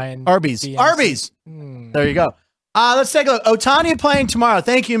 Ryan. Arby's. DMC. Arby's. There you go. Let's take a look. Otani playing tomorrow.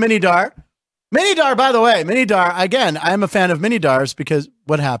 Thank you, Minidar. Minidar, by the way, Minidar, again, I'm a fan of Minidars because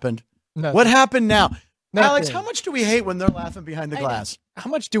what happened? Nothing. What happened now? Nothing. Alex, how much do we hate when they're laughing behind the glass? How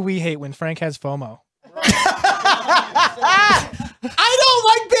much do we hate when Frank has FOMO? I don't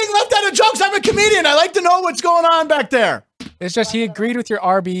like being left out of jokes. I'm a comedian. I like to know what's going on back there. It's just he agreed with your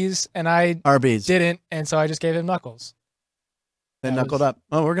RBs and I didn't, and so I just gave him knuckles. They knuckled up.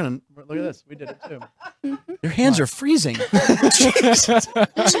 Oh, look at this. We did it too. Your hands are freezing.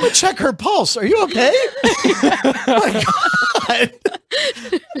 Jeez. Someone check her pulse. Are you okay? Oh my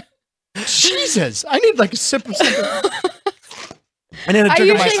God. Jesus. I need like a sip of something. I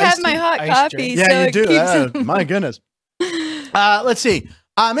usually have my hot coffee. Yeah, so you do. My goodness. Let's see.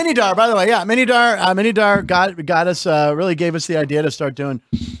 Minidar, by the way. Yeah, Minidar got us, really gave us the idea to start doing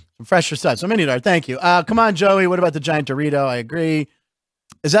some fresher stuff. So Minidar, thank you. Come on, Joey. What about the giant Dorito? I agree.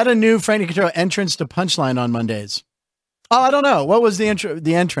 Is that a new Frank Nicotero entrance to Punchline on Mondays? Oh, I don't know. What was the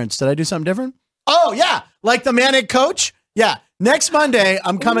entrance? Did I do something different? Oh, yeah. Like the Manic Coach? Yeah. Next Monday,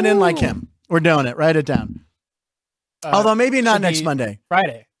 I'm coming in like him. We're doing it. Write it down. Although maybe not next Monday.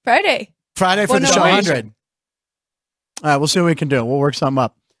 Friday For the show 100. All right, we'll see what we can do. We'll work something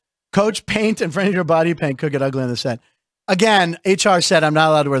up. Coach paint and front of your body paint could get ugly on the set. Again, HR said I'm not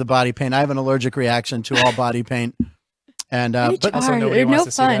allowed to wear the body paint. I have an allergic reaction to all body paint. And but also nobody wants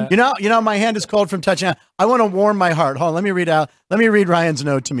to see that. You know, my hand is cold from touching it. I want to warm my heart. Hold on, let me read Ryan's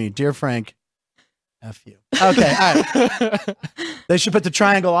note to me. Dear Frank, F you. Okay, all right. They should put the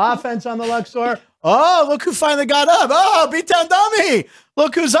triangle offense on the Luxor. Oh, look who finally got up. Oh, B-Town Dummy.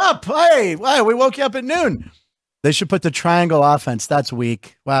 Look who's up. Hey, we woke you up at noon. They should put the triangle offense. That's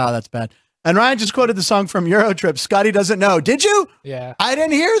weak. Wow, that's bad. And Ryan just quoted the song from Eurotrip. Scotty Doesn't Know. Did you? Yeah. I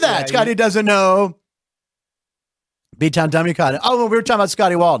didn't hear that. Yeah, Scotty Doesn't Know. B-Town Dummy caught it. Oh, well, we were talking about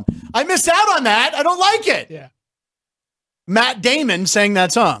Scotty Walden. I missed out on that. I don't like it. Yeah. Matt Damon sang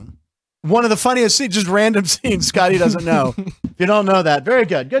that song. One of the funniest scenes, just random scenes Scotty Doesn't Know. If you don't know that. Very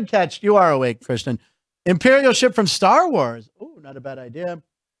good. Good catch. You are awake, Christian. Imperial ship from Star Wars. Oh, not a bad idea.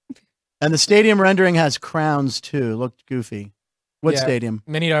 And the stadium rendering has crowns, too. Looked goofy. What stadium?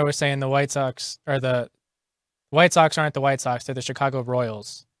 Minidar was saying the White Sox aren't the White Sox. They're the Chicago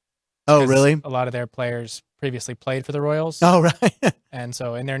Royals. Oh, really? A lot of their players previously played for the Royals. Oh, right. And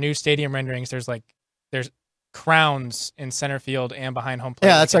so in their new stadium renderings, there's crowns in center field and behind home plate.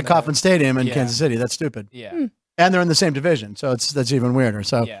 Yeah, that's like Kauffman Stadium in Kansas City. That's stupid. Yeah. And they're in the same division, so that's even weirder.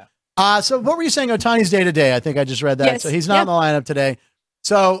 So, so what were you saying? Otani's day-to-day. I think I just read that. Yes. So he's not in the lineup today.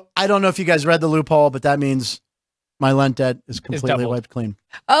 So I don't know if you guys read the loophole, but that means my Lent debt is completely wiped clean.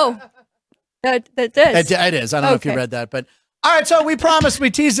 Oh, that does. It is. I don't know if you read that, but all right. So we promised, we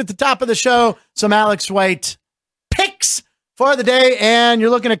teased at the top of the show some Alex White picks for the day, and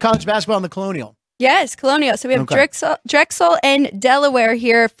you're looking at college basketball in the Colonial. Yes, Colonial. So we have Drexel and Delaware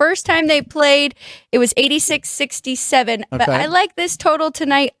here. First time they played, it was 86-67. But I like this total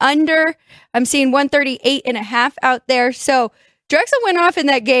tonight under. I'm seeing 138.5 out there. So Drexel went off in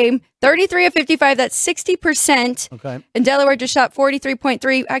that game, 33 of 55. That's 60%. Okay. And Delaware just shot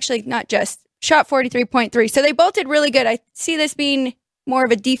 43.3. Actually, not just. Shot 43.3. So they both did really good. I see this being more of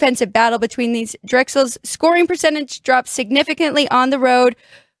a defensive battle between these. Drexel's scoring percentage dropped significantly on the road.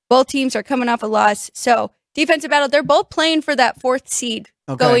 Both teams are coming off a loss. So defensive battle, they're both playing for that fourth seed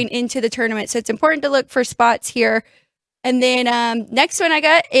going into the tournament. So it's important to look for spots here. And then next one I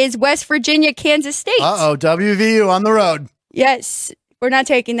got is West Virginia, Kansas State. WVU on the road. Yes, we're not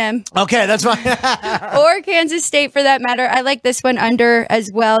taking them. Okay, that's fine. Or Kansas State for that matter. I like this one under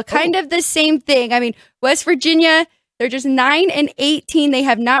as well. Kind of the same thing. I mean, West Virginia, they're just 9-18. They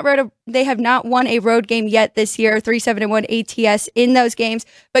have not won a road game yet this year. 3-7-1 ATS in those games.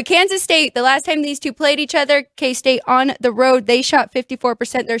 But Kansas State, the last time these two played each other, K-State on the road, they shot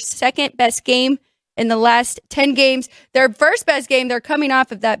 54%. Their second best game in the last 10 games. Their first best game, they're coming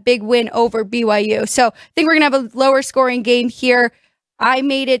off of that big win over BYU. So I think we're going to have a lower scoring game here. I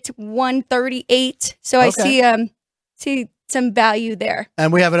made it 138. So I see some value there.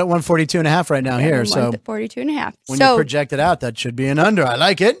 And we have it at 142.5 right now here. So 142.5. When you project it out, that should be an under. I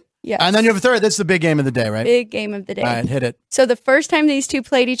like it. Yeah. And then you have a third. That's the big game of the day, right? Big game of the day. All right, hit it. So the first time these two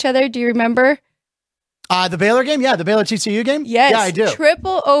played each other, do you remember? The Baylor game? Yeah, the Baylor TCU game? Yes. Yeah, I do.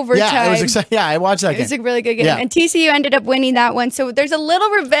 Triple overtime. Yeah, it was exciting. Yeah, I watched that game. It was a really good game. Yeah. And TCU ended up winning that one. So there's a little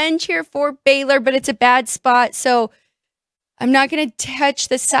revenge here for Baylor, but it's a bad spot. So I'm not going to touch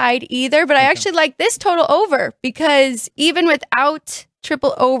the side either. But I actually like this total over because even without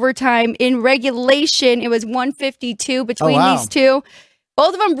triple overtime in regulation, it was 152 between these two.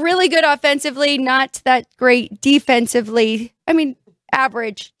 Both of them really good offensively, not that great defensively. I mean,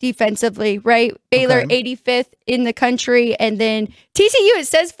 average defensively, right? Baylor 85th in the country. And then TCU, it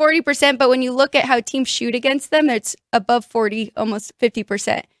says 40%, but when you look at how teams shoot against them, it's above 40, almost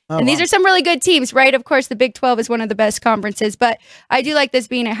 50%. And these are some really good teams, right? Of course, the Big 12 is one of the best conferences, but I do like this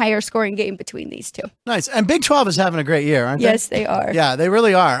being a higher scoring game between these two. Nice. And Big 12 is having a great year, aren't they? Yes, they are. Yeah, they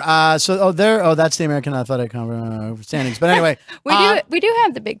really are. That's the American Athletic Conference standings. But anyway. we do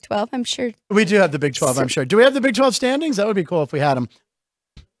have the Big 12, I'm sure. We do have the Big 12, I'm sure. Do we have the Big 12 standings? That would be cool if we had them.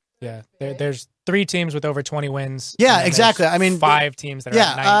 Yeah, there's 3 teams with over 20 wins. Yeah, exactly. I mean, 5 teams that are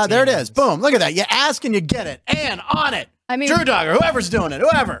at 19 there it is. wins. Boom. Look at that. You ask and you get it. And on it. I mean, Drew Dogger, whoever's doing it,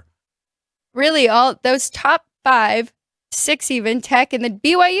 whoever. Really, all those top 5, 6 even, Tech, and then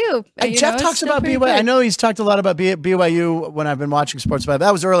BYU. And Jeff talks about BYU. Good. I know he's talked a lot about BYU when I've been watching sports, but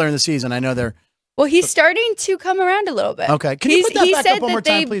that was earlier in the season. I know they're. Well, he's starting to come around a little bit. Okay. Can you put that back up one more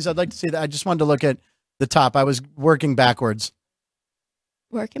time, please? I'd like to see that. I just wanted to look at the top. I was working backwards.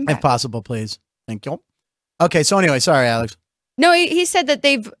 If possible, please. Thank you. Okay, so anyway, sorry, Alex. No, he said that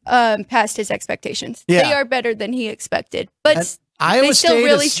they've passed his expectations. Yeah. They are better than he expected. But they still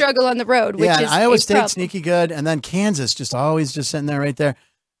really struggle on the road, which is Iowa State sneaky good, and then Kansas always sitting there right there.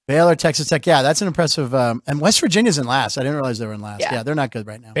 Baylor, Texas Tech, that's an impressive. And West Virginia's in last. I didn't realize they were in last. Yeah, they're not good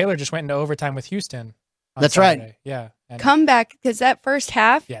right now. Baylor just went into overtime with Houston. That's Saturday. Right. Yeah. Comeback, because that first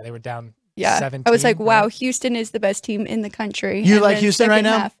half. Yeah, they were down 17. I was like, wow, Houston is the best team in the country. You like Houston right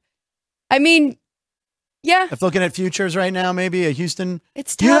now? I mean, yeah. If looking at futures right now, maybe a Houston.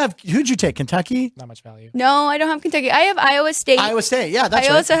 It's tough. Who'd you take? Kentucky? Not much value. No, I don't have Kentucky. I have Iowa State. Iowa State, yeah, that's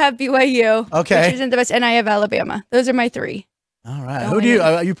right. I also have BYU. Okay. Which isn't the best. And I have Alabama. Those are my 3. All right. Who do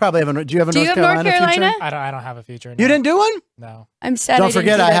you? You probably have do you have a North Carolina future? I don't have a future. No. You didn't do one? No. I'm sad. Don't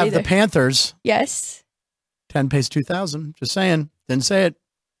forget, I have the Panthers. Yes. 10 pays 2,000. Just saying. Didn't say it.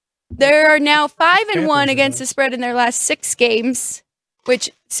 There are now 5-1 against the spread in their last 6 games,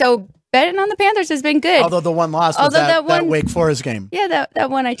 so betting on the Panthers has been good. Although the one loss was that Wake Forest game. Yeah, that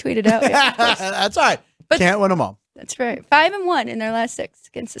one I tweeted out. Yeah, that's all right. But can't win them all. That's right. 5-1 in their last 6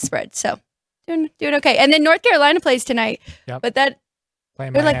 against the spread. So doing okay. And then North Carolina plays tonight. Yep. But they're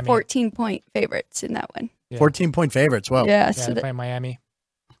like 14-point favorites in that one. Yeah. 14-point favorites. Whoa. Yeah. So they're playing Miami.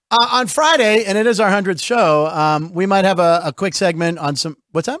 On Friday, and it is our 100th show, we might have a quick segment on some.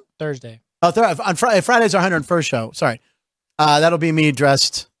 What's that? Thursday. Oh, on Friday's our 101st show. Sorry. That'll be me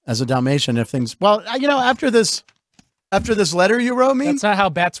dressed as a Dalmatian if things. Well, after this letter you wrote me. That's not how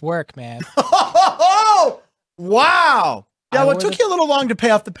bets work, man. Wow. Yeah, well, it took you a little long to pay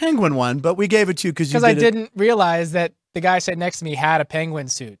off the penguin one, but we gave it to you because I didn't realize that the guy sitting next to me had a penguin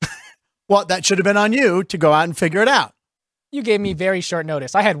suit. Well, that should have been on you to go out and figure it out. You gave me very short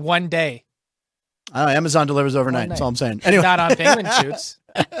notice. I had one day. Oh, Amazon delivers overnight. That's all I'm saying. Anyway. Not on penguin suits.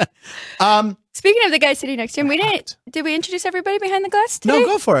 Speaking of the guy sitting next to him, did we introduce everybody behind the glass today? No,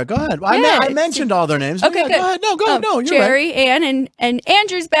 go for it. Go ahead. I mentioned all their names. Okay, good. Go ahead. No, you're Jerry, right. Ann, and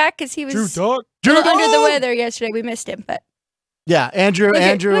Andrew's back because he was under the weather yesterday. We missed him, but yeah, Andrew, look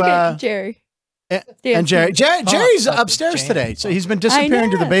at Jerry. And Jerry. Jerry's upstairs today, so he's been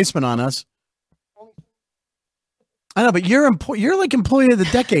disappearing to the basement on us. I know, but you're like employee of the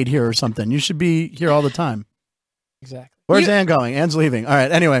decade here or something. You should be here all the time. Exactly. Where's Ann going? Ann's leaving. All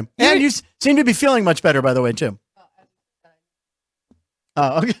right. Anyway, Ann, you seem to be feeling much better, by the way, too.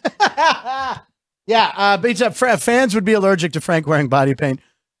 Oh, okay. Yeah. Beats up. Fans would be allergic to Frank wearing body paint.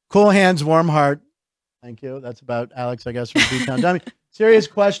 Cool hands, warm heart. Thank you. That's about Alex, I guess, from B-Town Dummy. Serious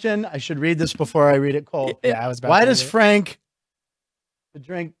question. I should read this before I read it, Cole. Yeah, I was about Why does Frank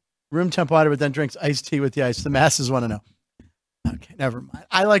drink room temp water, but then drinks iced tea with the ice? The masses want to know. Okay, never mind.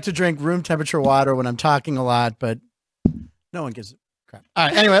 I like to drink room temperature water when I'm talking a lot, but no one gives a crap. All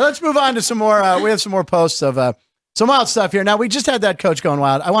right. Anyway, let's move on to some more. We have some more posts of some wild stuff here. Now, we just had that coach going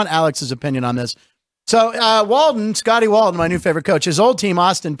wild. I want Alex's opinion on this. So Scotty Walden, my new favorite coach, his old team,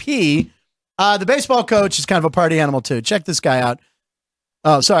 Austin Peay. The baseball coach is kind of a party animal too. Check this guy out.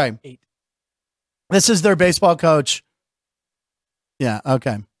 Oh, sorry. 8. This is their baseball coach. Yeah.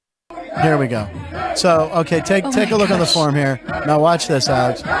 Okay. Here we go. So, okay, take a look on the form here. Now watch this,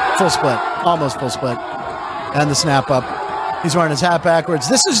 Alex. Full split. Almost full split. And the snap up. He's wearing his hat backwards.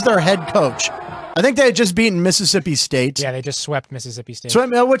 This is their head coach. I think they had just beaten Mississippi State. Yeah, they just swept Mississippi State.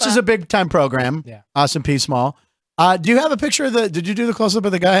 Which is a big-time program. Yeah. Austin Peay Small. Do you have a picture of did you do the close-up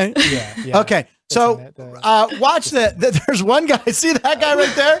of the guy? Yeah. Okay, so watch there's one guy. See that guy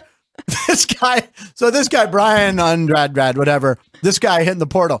right there? This guy, Brian Undrad, whatever. This guy hitting the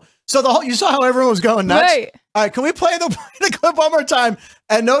portal. So you saw how everyone was going nuts? Right. All right, can we play the clip one more time?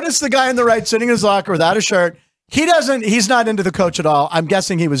 And notice the guy on the right sitting in his locker without a shirt. He's not into the coach at all. I'm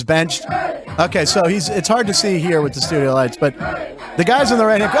guessing he was benched. Okay, so it's hard to see here with the studio lights, but the guy's on the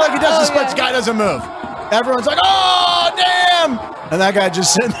right hand. Like he does the split, this guy doesn't move. Everyone's like, oh, damn. And that guy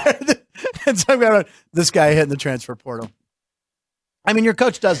just sitting there. And some guy, this guy hitting the transfer portal. I mean, your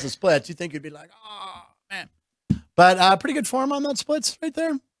coach does the splits. You think you'd be like, oh, man. But pretty good form on that splits right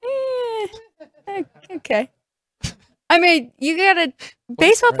there. Okay. I mean,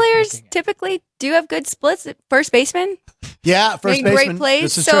 baseball players typically do have good splits. First baseman. Yeah, first baseman. Great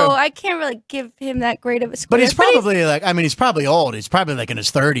plays. So true. I can't really give him that great of a score. But he's probably he's probably old. He's probably like in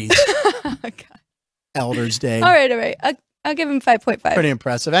his 30s. Oh, God. Elder's Day. All right. I'll give him 5.5. Pretty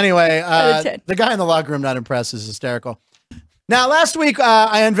impressive. Anyway, the guy in the locker room not impressed is hysterical. Now, last week,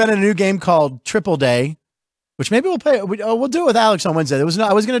 I invented a new game called Triple Day, which maybe we'll play. We'll do it with Alex on Wednesday. I was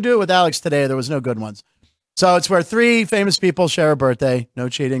going to do it with Alex today. There was no good ones. So it's where 3 famous people share a birthday. No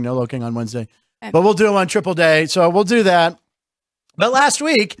cheating, no looking on Wednesday. Okay. But we'll do it on Triple Day. So we'll do that. But last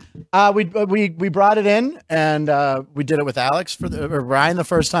week, we brought it in, and we did it with Alex or Ryan the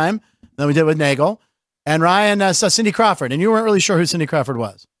first time. Then we did it with Nagel. And Ryan saw Cindy Crawford. And you weren't really sure who Cindy Crawford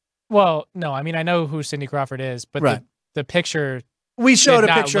was. Well, no. I mean, I know who Cindy Crawford is, but the picture... We showed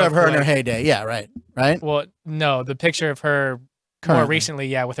a picture of her in her heyday. Yeah, right. Well, no, the picture of her more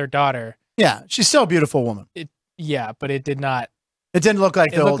recently, with her daughter. Yeah, she's still a beautiful woman. But it did not. It didn't look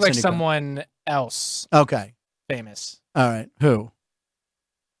like the old. It looked like someone else. Okay. Famous. All right. Who?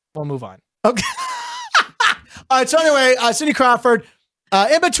 We'll move on. Okay. All right. So anyway, Cindy Crawford.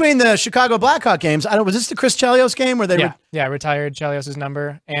 In between the Chicago Blackhawk games, was this the Chris Chelios game where they retired Chelios'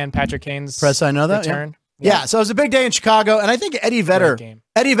 number and Patrick Kane's press? I know that return. Yeah. So it was a big day in Chicago, and I think Eddie Vedder,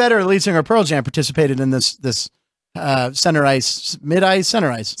 lead singer of Pearl Jam, participated in this center ice, mid ice,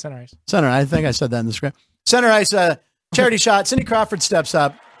 center ice. I think I said that in the script. Center ice charity shot. Cindy Crawford steps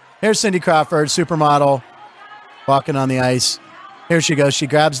up. Here's Cindy Crawford, supermodel, walking on the ice. Here she goes. She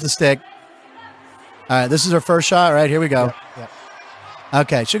grabs the stick. All right, this is her first shot. All right, here we go. Yep.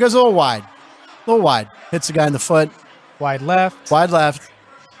 Okay, she goes a little wide. Hits the guy in the foot. Wide left.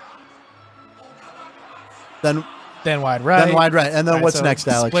 Then wide right. And then what's next,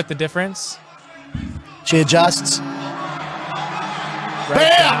 Alex? Split the difference. She adjusts. Bam!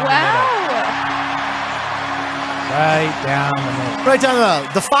 Wow. Right down the middle. Right down the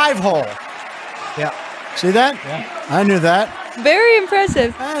middle. The 5-hole. Yeah. See that? Yeah. I knew that. Very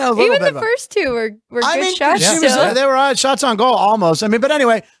impressive. Even the first two were good shots. They were shots on goal almost. I mean, but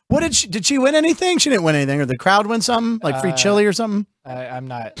anyway, did she win anything? She didn't win anything. Or the crowd win something? Like free chili or something? I'm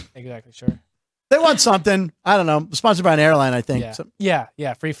not exactly sure. They won something. I don't know. Sponsored by an airline, I think.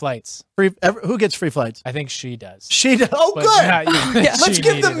 Yeah. Free flights. Who gets free flights? I think she does. She does. Oh, but good. Let's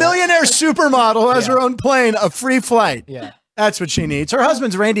give the millionaire supermodel who has her own plane a free flight. Yeah. That's what she needs. Her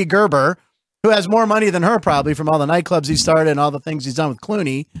husband's Randy Gerber, who has more money than her probably from all the nightclubs he started and all the things he's done with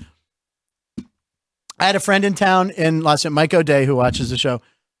Clooney. I had a friend in town in Los Angeles, Mike O'Day, who watches the show.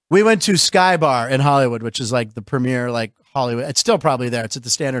 We went to Sky Bar in Hollywood, which is like the premier, Hollywood. It's still probably there. It's at the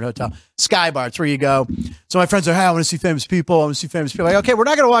Standard Hotel. Sky Bar. It's where you go. So my friends are, hey, I want to see famous people. Like, okay, we're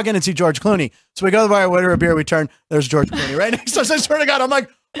not going to walk in and see George Clooney. So we go to the bar, we order a beer, we turn. There's George Clooney right next to us. I swear to God, I'm like,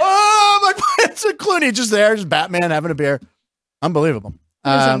 it's a Clooney just there, just Batman having a beer. Unbelievable.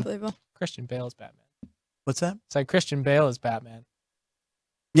 It's unbelievable. Christian Bale is Batman. What's that? It's like Christian Bale is Batman.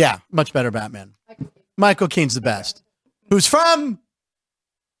 Yeah, much better Batman. Michael Keane's the best. Who's from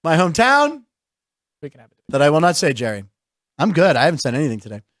my hometown? We can have it. That I will not say, Jerry. I'm good. I haven't said anything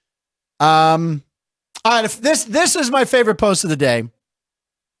today. All right, if this is my favorite post of the day.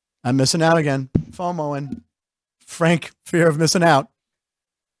 I'm missing out again. FOMOing. Frank, fear of missing out.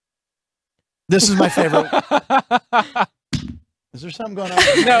 This is my favorite. Is there something going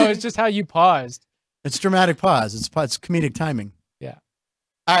on? No, it's just how you paused. It's dramatic pause. It's comedic timing. Yeah.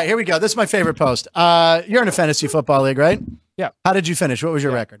 All right, here we go. This is my favorite post. You're in a fantasy football league, right? Yeah. How did you finish? What was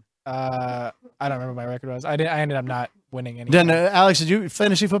your record? I don't remember what my record was. I ended up not winning anything. Then, Alex, did you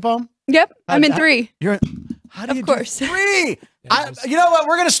fantasy football? Yep. I'm in 3. How do you of course. do 3? You know what?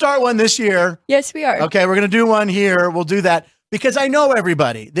 We're going to start one this year. Yes, we are. Okay, we're going to do one here. We'll do that because I know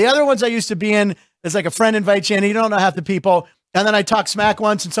everybody. The other ones I used to be in, it's like a friend invites you in. You don't know half the people. And then I talk smack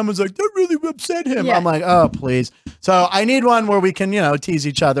once and someone's like, that really upset him. Yeah. I'm like, oh, please. So I need one where we can, tease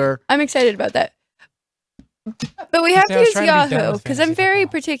each other. I'm excited about that. But we have to use Yahoo because I'm very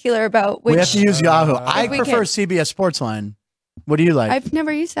particular about which. We have to use Yahoo. I prefer CBS Sportsline. What do you like? I've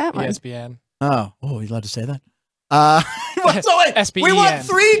never used that one. ESPN. Oh, you allowed to say that? So wait, SBEN. We want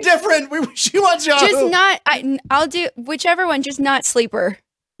 3 different. She wants Yahoo. Just not. I'll do whichever one. Just not Sleeper.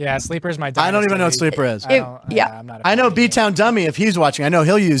 Yeah, Sleeper's my. I don't even know what Sleeper is. I'm not. I know B-Town Dummy. If he's watching, I know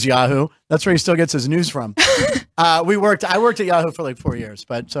he'll use Yahoo. That's where he still gets his news from. I worked at Yahoo for like 4 years,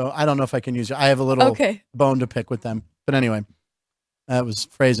 but so I don't know if I can use it. I have a little bone to pick with them. But anyway, that was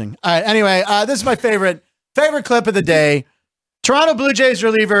phrasing. All right. Anyway, this is my favorite clip of the day. Toronto Blue Jays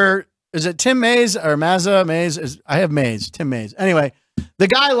reliever Is it Tim Mays or Mazza Mays? I have Mays. Tim Mays. Anyway, the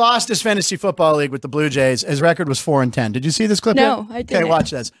guy lost his fantasy football league with the Blue Jays. His record was 4-10. Did you see this clip? No, yet? I didn't. Okay,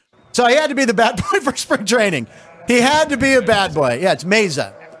 watch this. So he had to be the bad boy for spring training. He had to be a bad boy. Yeah, it's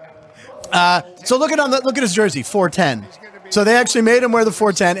Meza. So look at his jersey, 410. So they actually made him wear the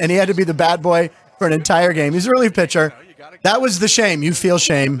 410, and he had to be the bad boy for an entire game. He's a relief pitcher. That was the shame. You feel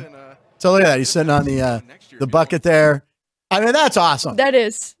shame. So look at that. He's sitting on the bucket there. I mean, that's awesome. That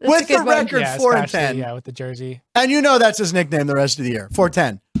is. That's with the record 4-10. Yeah, with the jersey. And you know that's his nickname the rest of the year.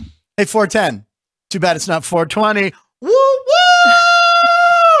 410. Hey, 410. Too bad it's not 420. Woo woo!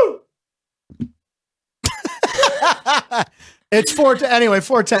 It's 410. Anyway,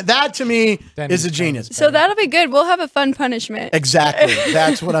 410. That to me is a genius. So that'll be good. We'll have a fun punishment. Exactly.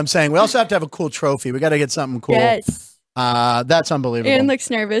 That's what I'm saying. We also have to have a cool trophy. We got to get something cool. Yes. That's unbelievable. Ann looks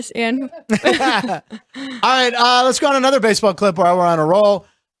nervous. Ann. All right. Let's go on another baseball clip while we're on a roll.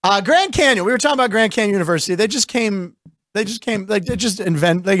 Grand Canyon. We were talking about Grand Canyon University. They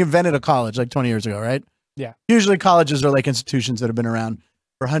invented a college like 20 years ago, right? Yeah. Usually colleges are like institutions that have been around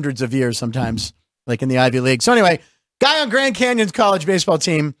for hundreds of years, sometimes like in the Ivy League. So anyway, guy on Grand Canyon's college baseball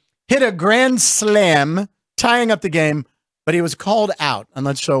team hit a grand slam, tying up the game, but he was called out, and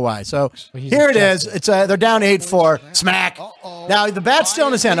let's show why. So here it is. It's they're down 8-4. Smack. Now the bat's still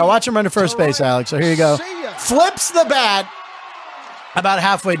in his hand. Now watch him run to first base, Alex. So here you go. Flips the bat about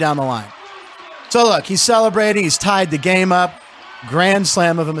halfway down the line. So look, he's celebrating. He's tied the game up. Grand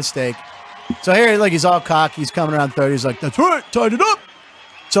slam of a mistake. So here, like, he's all cocky. He's coming around third. He's like, that's right, tied it up.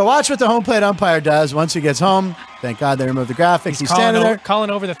 So watch what the home plate umpire does once he gets home. Thank God they removed the graphics. He's standing there.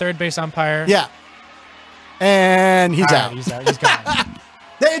 Calling over the third base umpire. Yeah. And he's out. He's out. He's gone.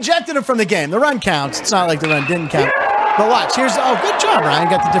 They ejected him from the game. The run counts. It's not like the run didn't count. But watch. Good job, Ryan.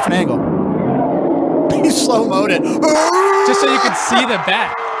 Got the different angle. He slow-moed it. Just so you could see the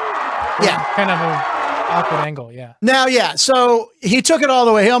bat. Yeah. Kind of an awkward angle, yeah. Now, yeah. So he took it all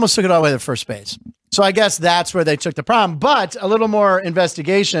the way. He almost took it all the way to first base. So I guess that's where they took the problem. But a little more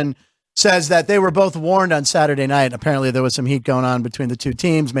investigation says that they were both warned on Saturday night. Apparently there was some heat going on between the two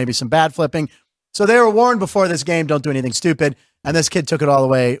teams, maybe some bat flipping. So they were warned before this game, don't do anything stupid. And this kid took it all the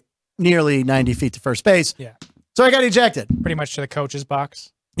way nearly 90 feet to first base. Yeah. So I got ejected. Pretty much to the coach's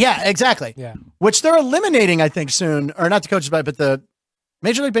box. Yeah, exactly. Yeah. Which they're eliminating, I think, soon. Or not the coach's box, but the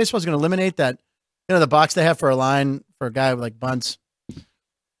Major League Baseball is going to eliminate that, the box they have for a line for a guy with like bunts.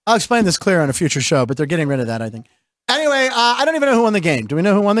 I'll explain this clear on a future show, but they're getting rid of that, I think. Anyway, I don't even know who won the game. Do we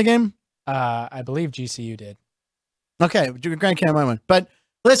know who won the game? I believe GCU did. Okay, Grand Canyon won. But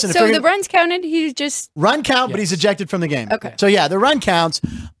listen, so the runs counted. He just run count, yes. But he's ejected from the game. Okay. So yeah, the run counts.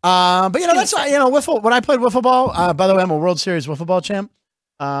 But that's wiffle. When I played wiffle ball, by the way, I'm a World Series wiffle ball champ.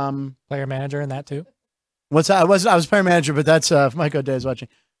 Player manager in that too. What's that? I was player manager, but that's Mike O'Day's watching.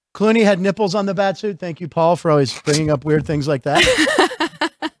 Clooney had nipples on the bat suit. Thank you, Paul, for always bringing up weird things like that.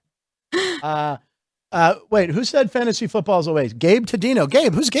 Wait, who said fantasy football is a waste? Gabe Tadino.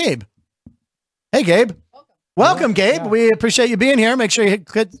 Gabe, who's Gabe? Hey, Gabe. Welcome, Gabe. Yeah. We appreciate you being here. Make sure you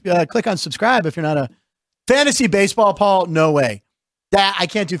click on subscribe if you're not a fantasy baseball, Paul. No way. I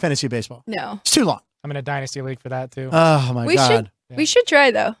can't do fantasy baseball. No. It's too long. I'm in a dynasty league for that too. Oh my God. We should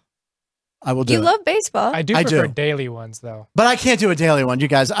try though. I will do You it. love baseball. I prefer daily ones though. But I can't do a daily one, you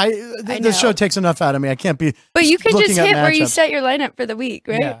guys. This show takes enough out of me. I can't be. But you can just hit where you set your lineup for the week,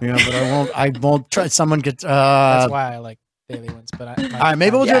 right? Yeah, but I won't try. Someone gets. That's why I like daily ones. But all right,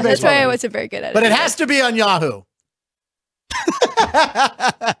 maybe we'll do a baseball. That's why I wasn't very good at it. But it has to be on Yahoo.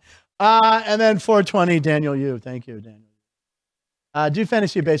 And then 420, Daniel Yu. Thank you, Daniel. Do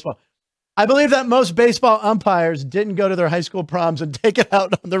fantasy baseball. I believe that most baseball umpires didn't go to their high school proms and take it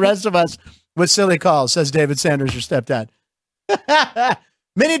out on the rest of us with silly calls, says David Sanders, your stepdad.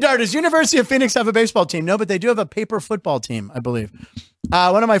 Mini Darters, University of Phoenix have a baseball team. No, but they do have a paper football team, I believe.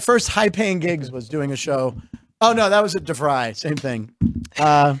 One of my first high-paying gigs was doing a show. Oh, no, that was at DeVry. Same thing.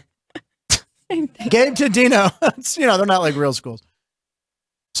 Same thing. Gabe Tadino. They're not like real schools.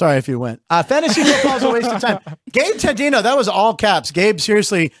 Sorry if you went. Fantasy football is a waste of time. Gabe Tadino, that was all caps. Gabe,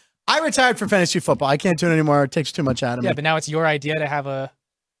 seriously, I retired from fantasy football. I can't do it anymore. It takes too much out of me. Yeah, but now it's your idea to have a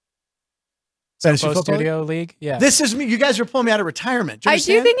fantasy football studio league. Yeah, this is me. You guys are pulling me out of retirement. I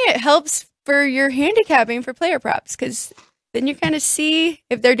do think it helps for your handicapping for player props because then you kind of see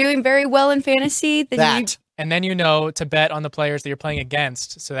if they're doing very well in fantasy. And then you know to bet on the players that you're playing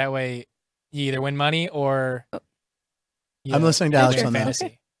against, so that way you either win money or. I'm listening to Alex on fantasy.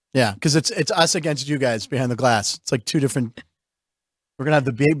 That. Yeah, because it's us against you guys behind the glass. It's like two different. We're gonna have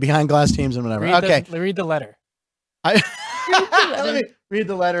the big behind glass teams and whatever. Read the letter. Let me read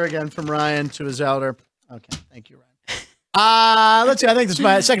the letter again from Ryan to his elder. Okay, thank you, Ryan. Let's see. I think this is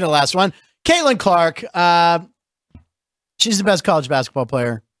my second to last one. Caitlin Clark. She's the best college basketball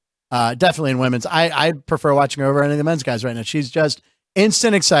player. Definitely in women's. I prefer watching her over any of the men's guys right now. She's just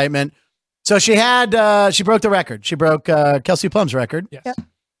instant excitement. So she broke the record. She broke Kelsey Plum's record. Yes. Yep.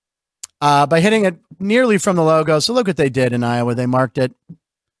 By hitting it nearly from the logo. So look what they did in Iowa. They marked it.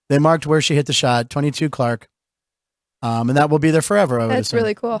 They marked where she hit the shot, 22 Clark. And that will be there forever. That's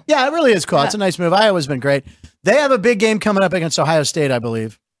really cool. Yeah, it really is cool. Yeah. It's a nice move. Iowa's been great. They have a big game coming up against Ohio State, I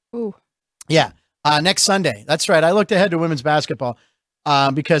believe. Ooh. Yeah, next Sunday. That's right. I looked ahead to women's basketball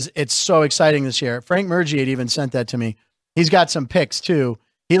because it's so exciting this year. Frank Murgy had even sent that to me. He's got some picks, too.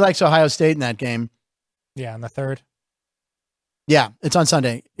 He likes Ohio State in that game. Yeah, on the 3rd. Yeah, it's on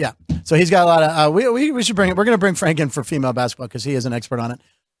Sunday. Yeah. So he's got a lot of we should bring it. We're going to bring Frank in for female basketball because he is an expert on it.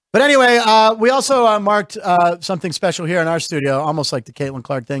 But anyway, we also marked something special here in our studio, almost like the Caitlin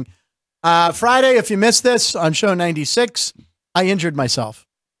Clark thing. Friday, if you missed this, on show 96, I injured myself.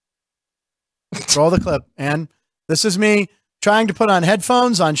 Roll the clip. And this is me trying to put on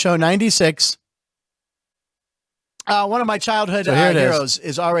headphones on show 96. One of my childhood heroes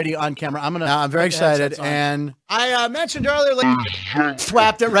is already on camera. I'm very excited. And I mentioned earlier,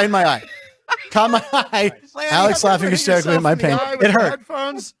 swapped it right in my eye. Caught my eye. Alex laughing hysterically at my pain. It hurt.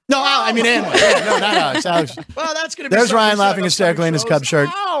 Headphones? No, I mean, anyway. No, not Alex. Well, that's going to be There's Ryan laughing hysterically in his Cubs shirt.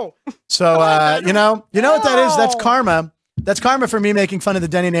 Ow! So, you know what that is? That's karma. That's karma for me making fun of the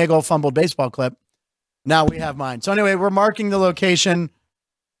Denny Nagel fumbled baseball clip. Now we have mine. So anyway, we're marking the location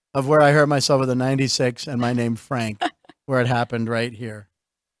of where I hurt myself with a 96 and my name Frank, where it happened right here.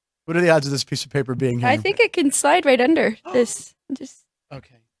 What are the odds of this piece of paper being here? I think it can slide right under this. Just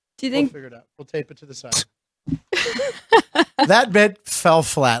okay. Do you think? We'll figure it out. We'll tape it to the side. That bit fell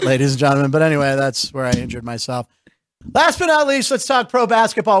flat, ladies and gentlemen. But anyway, that's where I injured myself. Last but not least, let's talk pro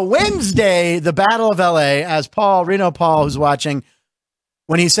basketball. Wednesday, the Battle of LA. As Reno Paul, who's watching,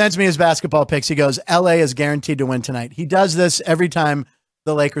 when he sends me his basketball picks, he goes, LA is guaranteed to win tonight. He does this every time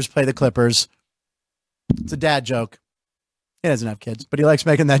the Lakers play the Clippers. It's a dad joke. He doesn't have kids, but he likes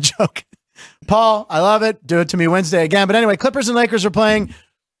making that joke. Paul, I love it. Do it to me Wednesday again. But anyway, Clippers and Lakers are playing.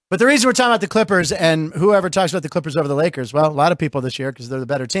 But the reason we're talking about the Clippers and whoever talks about the Clippers over the Lakers, well, a lot of people this year because they're the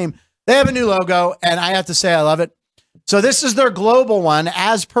better team. They have a new logo, and I have to say I love it. So this is their global one.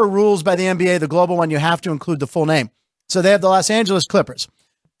 As per rules by the NBA, the global one, you have to include the full name. So they have the Los Angeles Clippers.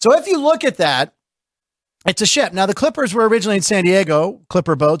 So if you look at that, it's a ship. Now, the Clippers were originally in San Diego.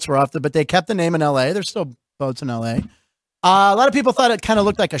 Clipper boats were off but they kept the name in LA. There's still boats in LA. A lot of people thought it kind of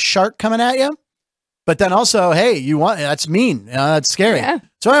looked like a shark coming at you. But then also, hey, that's mean. That's scary. Yeah.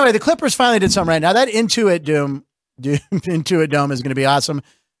 So anyway, the Clippers finally did something right now. That Intuit Dome is going to be awesome.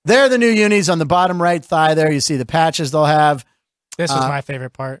 They're the new unis on the bottom right thigh there. You see the patches they'll have. This was my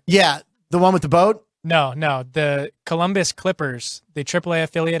favorite part. Yeah, the one with the boat? No. The Columbus Clippers, the AAA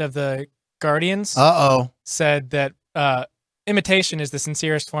affiliate of the Guardians, said that imitation is the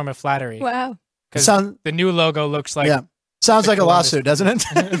sincerest form of flattery. Wow. Because the new logo looks like... Yeah. Sounds like a lawsuit, doesn't it?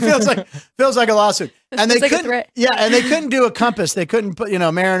 It feels like a lawsuit. And they couldn't, and they couldn't do a compass. They couldn't put,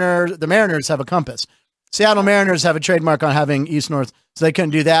 the Mariners have a compass. Seattle Mariners have a trademark on having east-north, so they couldn't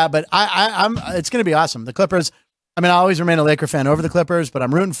do that. But it's going to be awesome. The Clippers, I always remain a Laker fan over the Clippers, but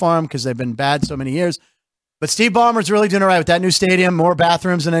I'm rooting for them because they've been bad so many years. But Steve Ballmer's really doing all right with that new stadium, more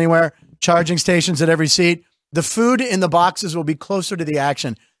bathrooms than anywhere, charging stations at every seat. The food in the boxes will be closer to the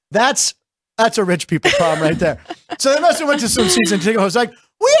action. That's a rich people problem right there. So they must have went to some season ticket host like,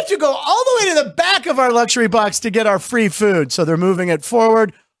 we have to go all the way to the back of our luxury box to get our free food. So they're moving it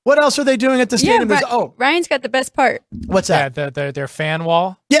forward. What else are they doing at the stadium? Ryan's got the best part. What's that? Yeah, their fan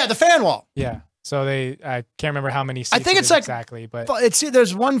wall. Yeah, the fan wall. Yeah. So I can't remember how many seats. I think it's like exactly, but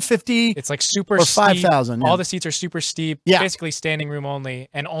there's 150. It's like super or steep. 5,000. Yeah. All the seats are super steep. Yeah. Basically standing room only,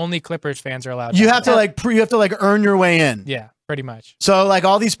 and only Clippers fans are allowed. You have to earn your way in. Yeah, pretty much. So like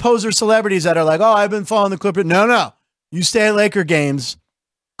all these poser celebrities that are like, oh, I've been following the Clippers. No, you stay at Laker games.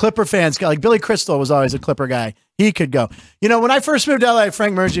 Clipper fans, like Billy Crystal was always a Clipper guy. He could go. When I first moved to LA,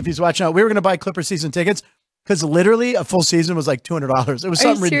 Frank Murgy, if he's watching out, we were going to buy Clipper season tickets. Because literally a full season was like $200. It was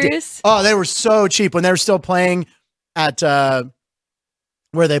something ridiculous. Oh, they were so cheap when they were still playing at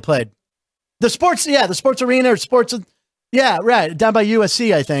where they played. The sports arena or sports. Yeah, right. Down by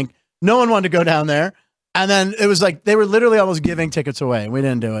USC, I think. No one wanted to go down there. And then it was like they were literally almost giving tickets away. We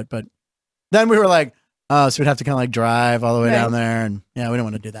didn't do it. But then we were like, oh, so we'd have to kind of like drive all the way down there. And yeah, we didn't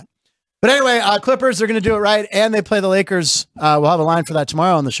want to do that. But anyway, Clippers, they're going to do it right. And they play the Lakers. We'll have a line for that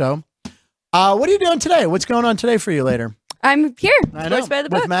tomorrow on the show. What are you doing today? What's going on today for you later? I'm here. I know. By the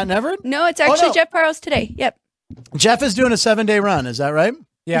book. With Matt and Everett? No, it's actually Jeff Parles today. Yep. Jeff is doing a 7-day run. Is that right?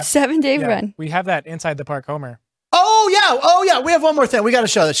 Yeah. A 7-day run. We have that inside the park homer. Oh, Oh, yeah. We have one more thing. We got to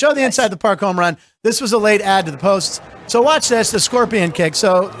show this. Show the inside the park home run. This was a late ad to the posts. So watch this, the scorpion kick.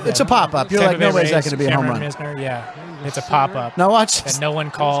 So it's a pop-up. You're like, no way is that going to be a home run. It's a pop-up. Now watch this. And no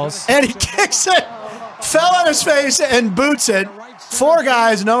one calls. And he kicks it. Fell on his face and boots it. 4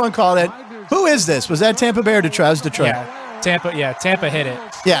 guys. No one called it. Who is this? Was that Tampa Bay or Detroit? It was Detroit. Yeah, Tampa hit it.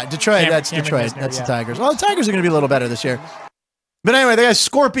 Yeah, Detroit. That's Detroit. Misner, that's the Tigers. Well, the Tigers are going to be a little better this year. But anyway, the guy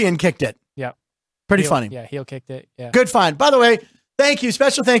Scorpion kicked it. Yep. Pretty funny. Yeah, heel kicked it. Yeah. Good find. By the way, thank you.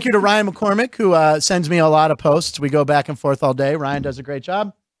 Special thank you to Ryan McCormick, who sends me a lot of posts. We go back and forth all day. Ryan does a great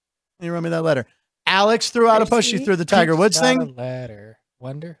job. He wrote me that letter. Alex threw out a post. She threw the Tiger Woods thing. A letter.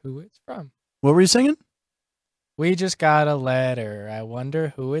 Wonder who it's from. What were you singing? We just got a letter. I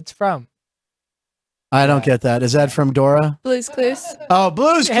wonder who it's from. I don't get that. Is that from Dora? Blue's Clues. Oh,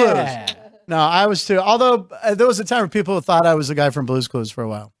 Blue's Clues. No, I was too. Although there was a time where people thought I was the guy from Blue's Clues for a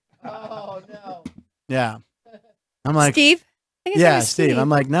while. Oh, no. Yeah. I'm like. Steve? Yeah, Steve. I'm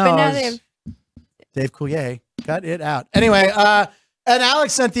like, no. But now they have... Dave Coulier. Cut it out. Anyway, and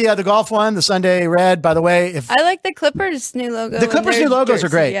Alex sent the golf one, the Sunday Red, by the way. I like the Clippers' new logo. The Clippers' new logos are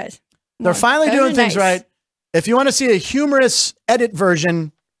great. Yes. They're finally doing things right. If you want to see a humorous edit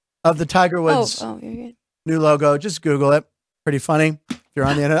version of the Tiger Woods new logo, just Google it. Pretty funny. If you're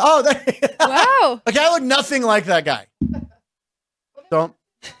on the internet. Oh, there wow. Okay, I look nothing like that guy. Don't.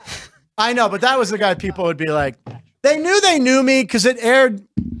 I know, but that was the guy people would be like, they knew me because it aired.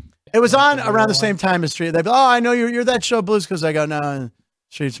 It was on around the same time as Street. They'd be, oh, I know you're that show Blues because I go, no,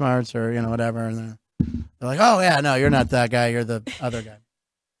 Street Smarts or, whatever. And they're like, oh, yeah, no, you're not that guy. You're the other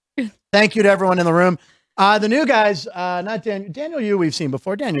guy. Thank you to everyone in the room. The new guys, not Daniel. Daniel, we've seen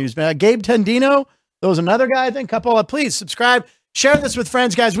before. Daniel, Gabe Tendino. There was another guy, I think. Couple. Please subscribe. Share this with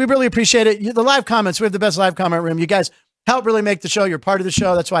friends, guys. We really appreciate it. The live comments. We have the best live comment room. You guys help really make the show. You're part of the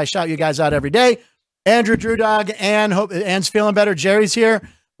show. That's why I shout you guys out every day. Andrew, Drew Dog, Ann. Hope Ann's feeling better. Jerry's here.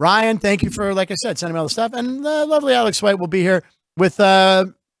 Ryan, thank you for, like I said, sending me all the stuff. And the lovely Alex White will be here with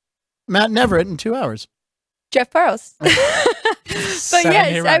Matt and Everett in 2 hours. Jeff Parles. But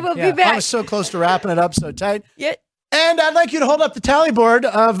yes, I will be back. I was so close to wrapping it up so tight. Yeah. And I'd like you to hold up the tally board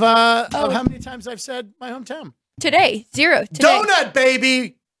of how many times I've said my hometown. Today, 0. Today. Donut,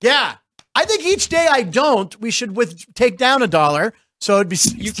 baby. Yeah. I think each day I don't, we should take down $1. So it'd be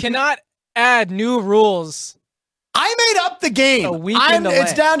 60. You cannot add new rules. I made up the game. A week in delay.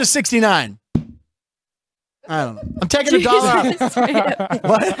 It's down to 69. I don't know. I'm taking $1 off.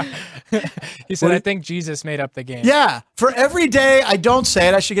 What? He said, I think Jesus made up the game. Yeah. For every day I don't say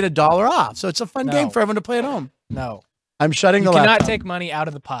it, I should get $1 off. So it's a fun game for everyone to play at home. No. I'm shutting the laptop. You cannot take money out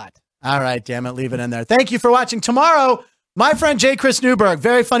of the pot. All right, damn it. Leave it in there. Thank you for watching. Tomorrow, my friend J. Chris Newberg,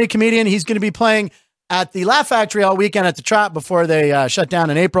 very funny comedian. He's going to be playing at the Laugh Factory all weekend at the Trot before they shut down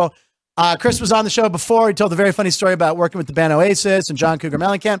in April. Chris was on the show before. He told a very funny story about working with the band Oasis and John Cougar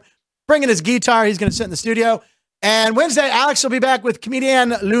Mellencamp. Bringing his guitar. He's going to sit in the studio. And Wednesday, Alex will be back with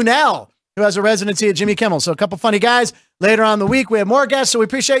comedian Lunel, who has a residency at Jimmy Kimmel. So a couple funny guys. Later on in the week, we have more guests. So we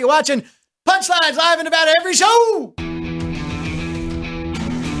appreciate you watching Punchlines live in Nevada every show.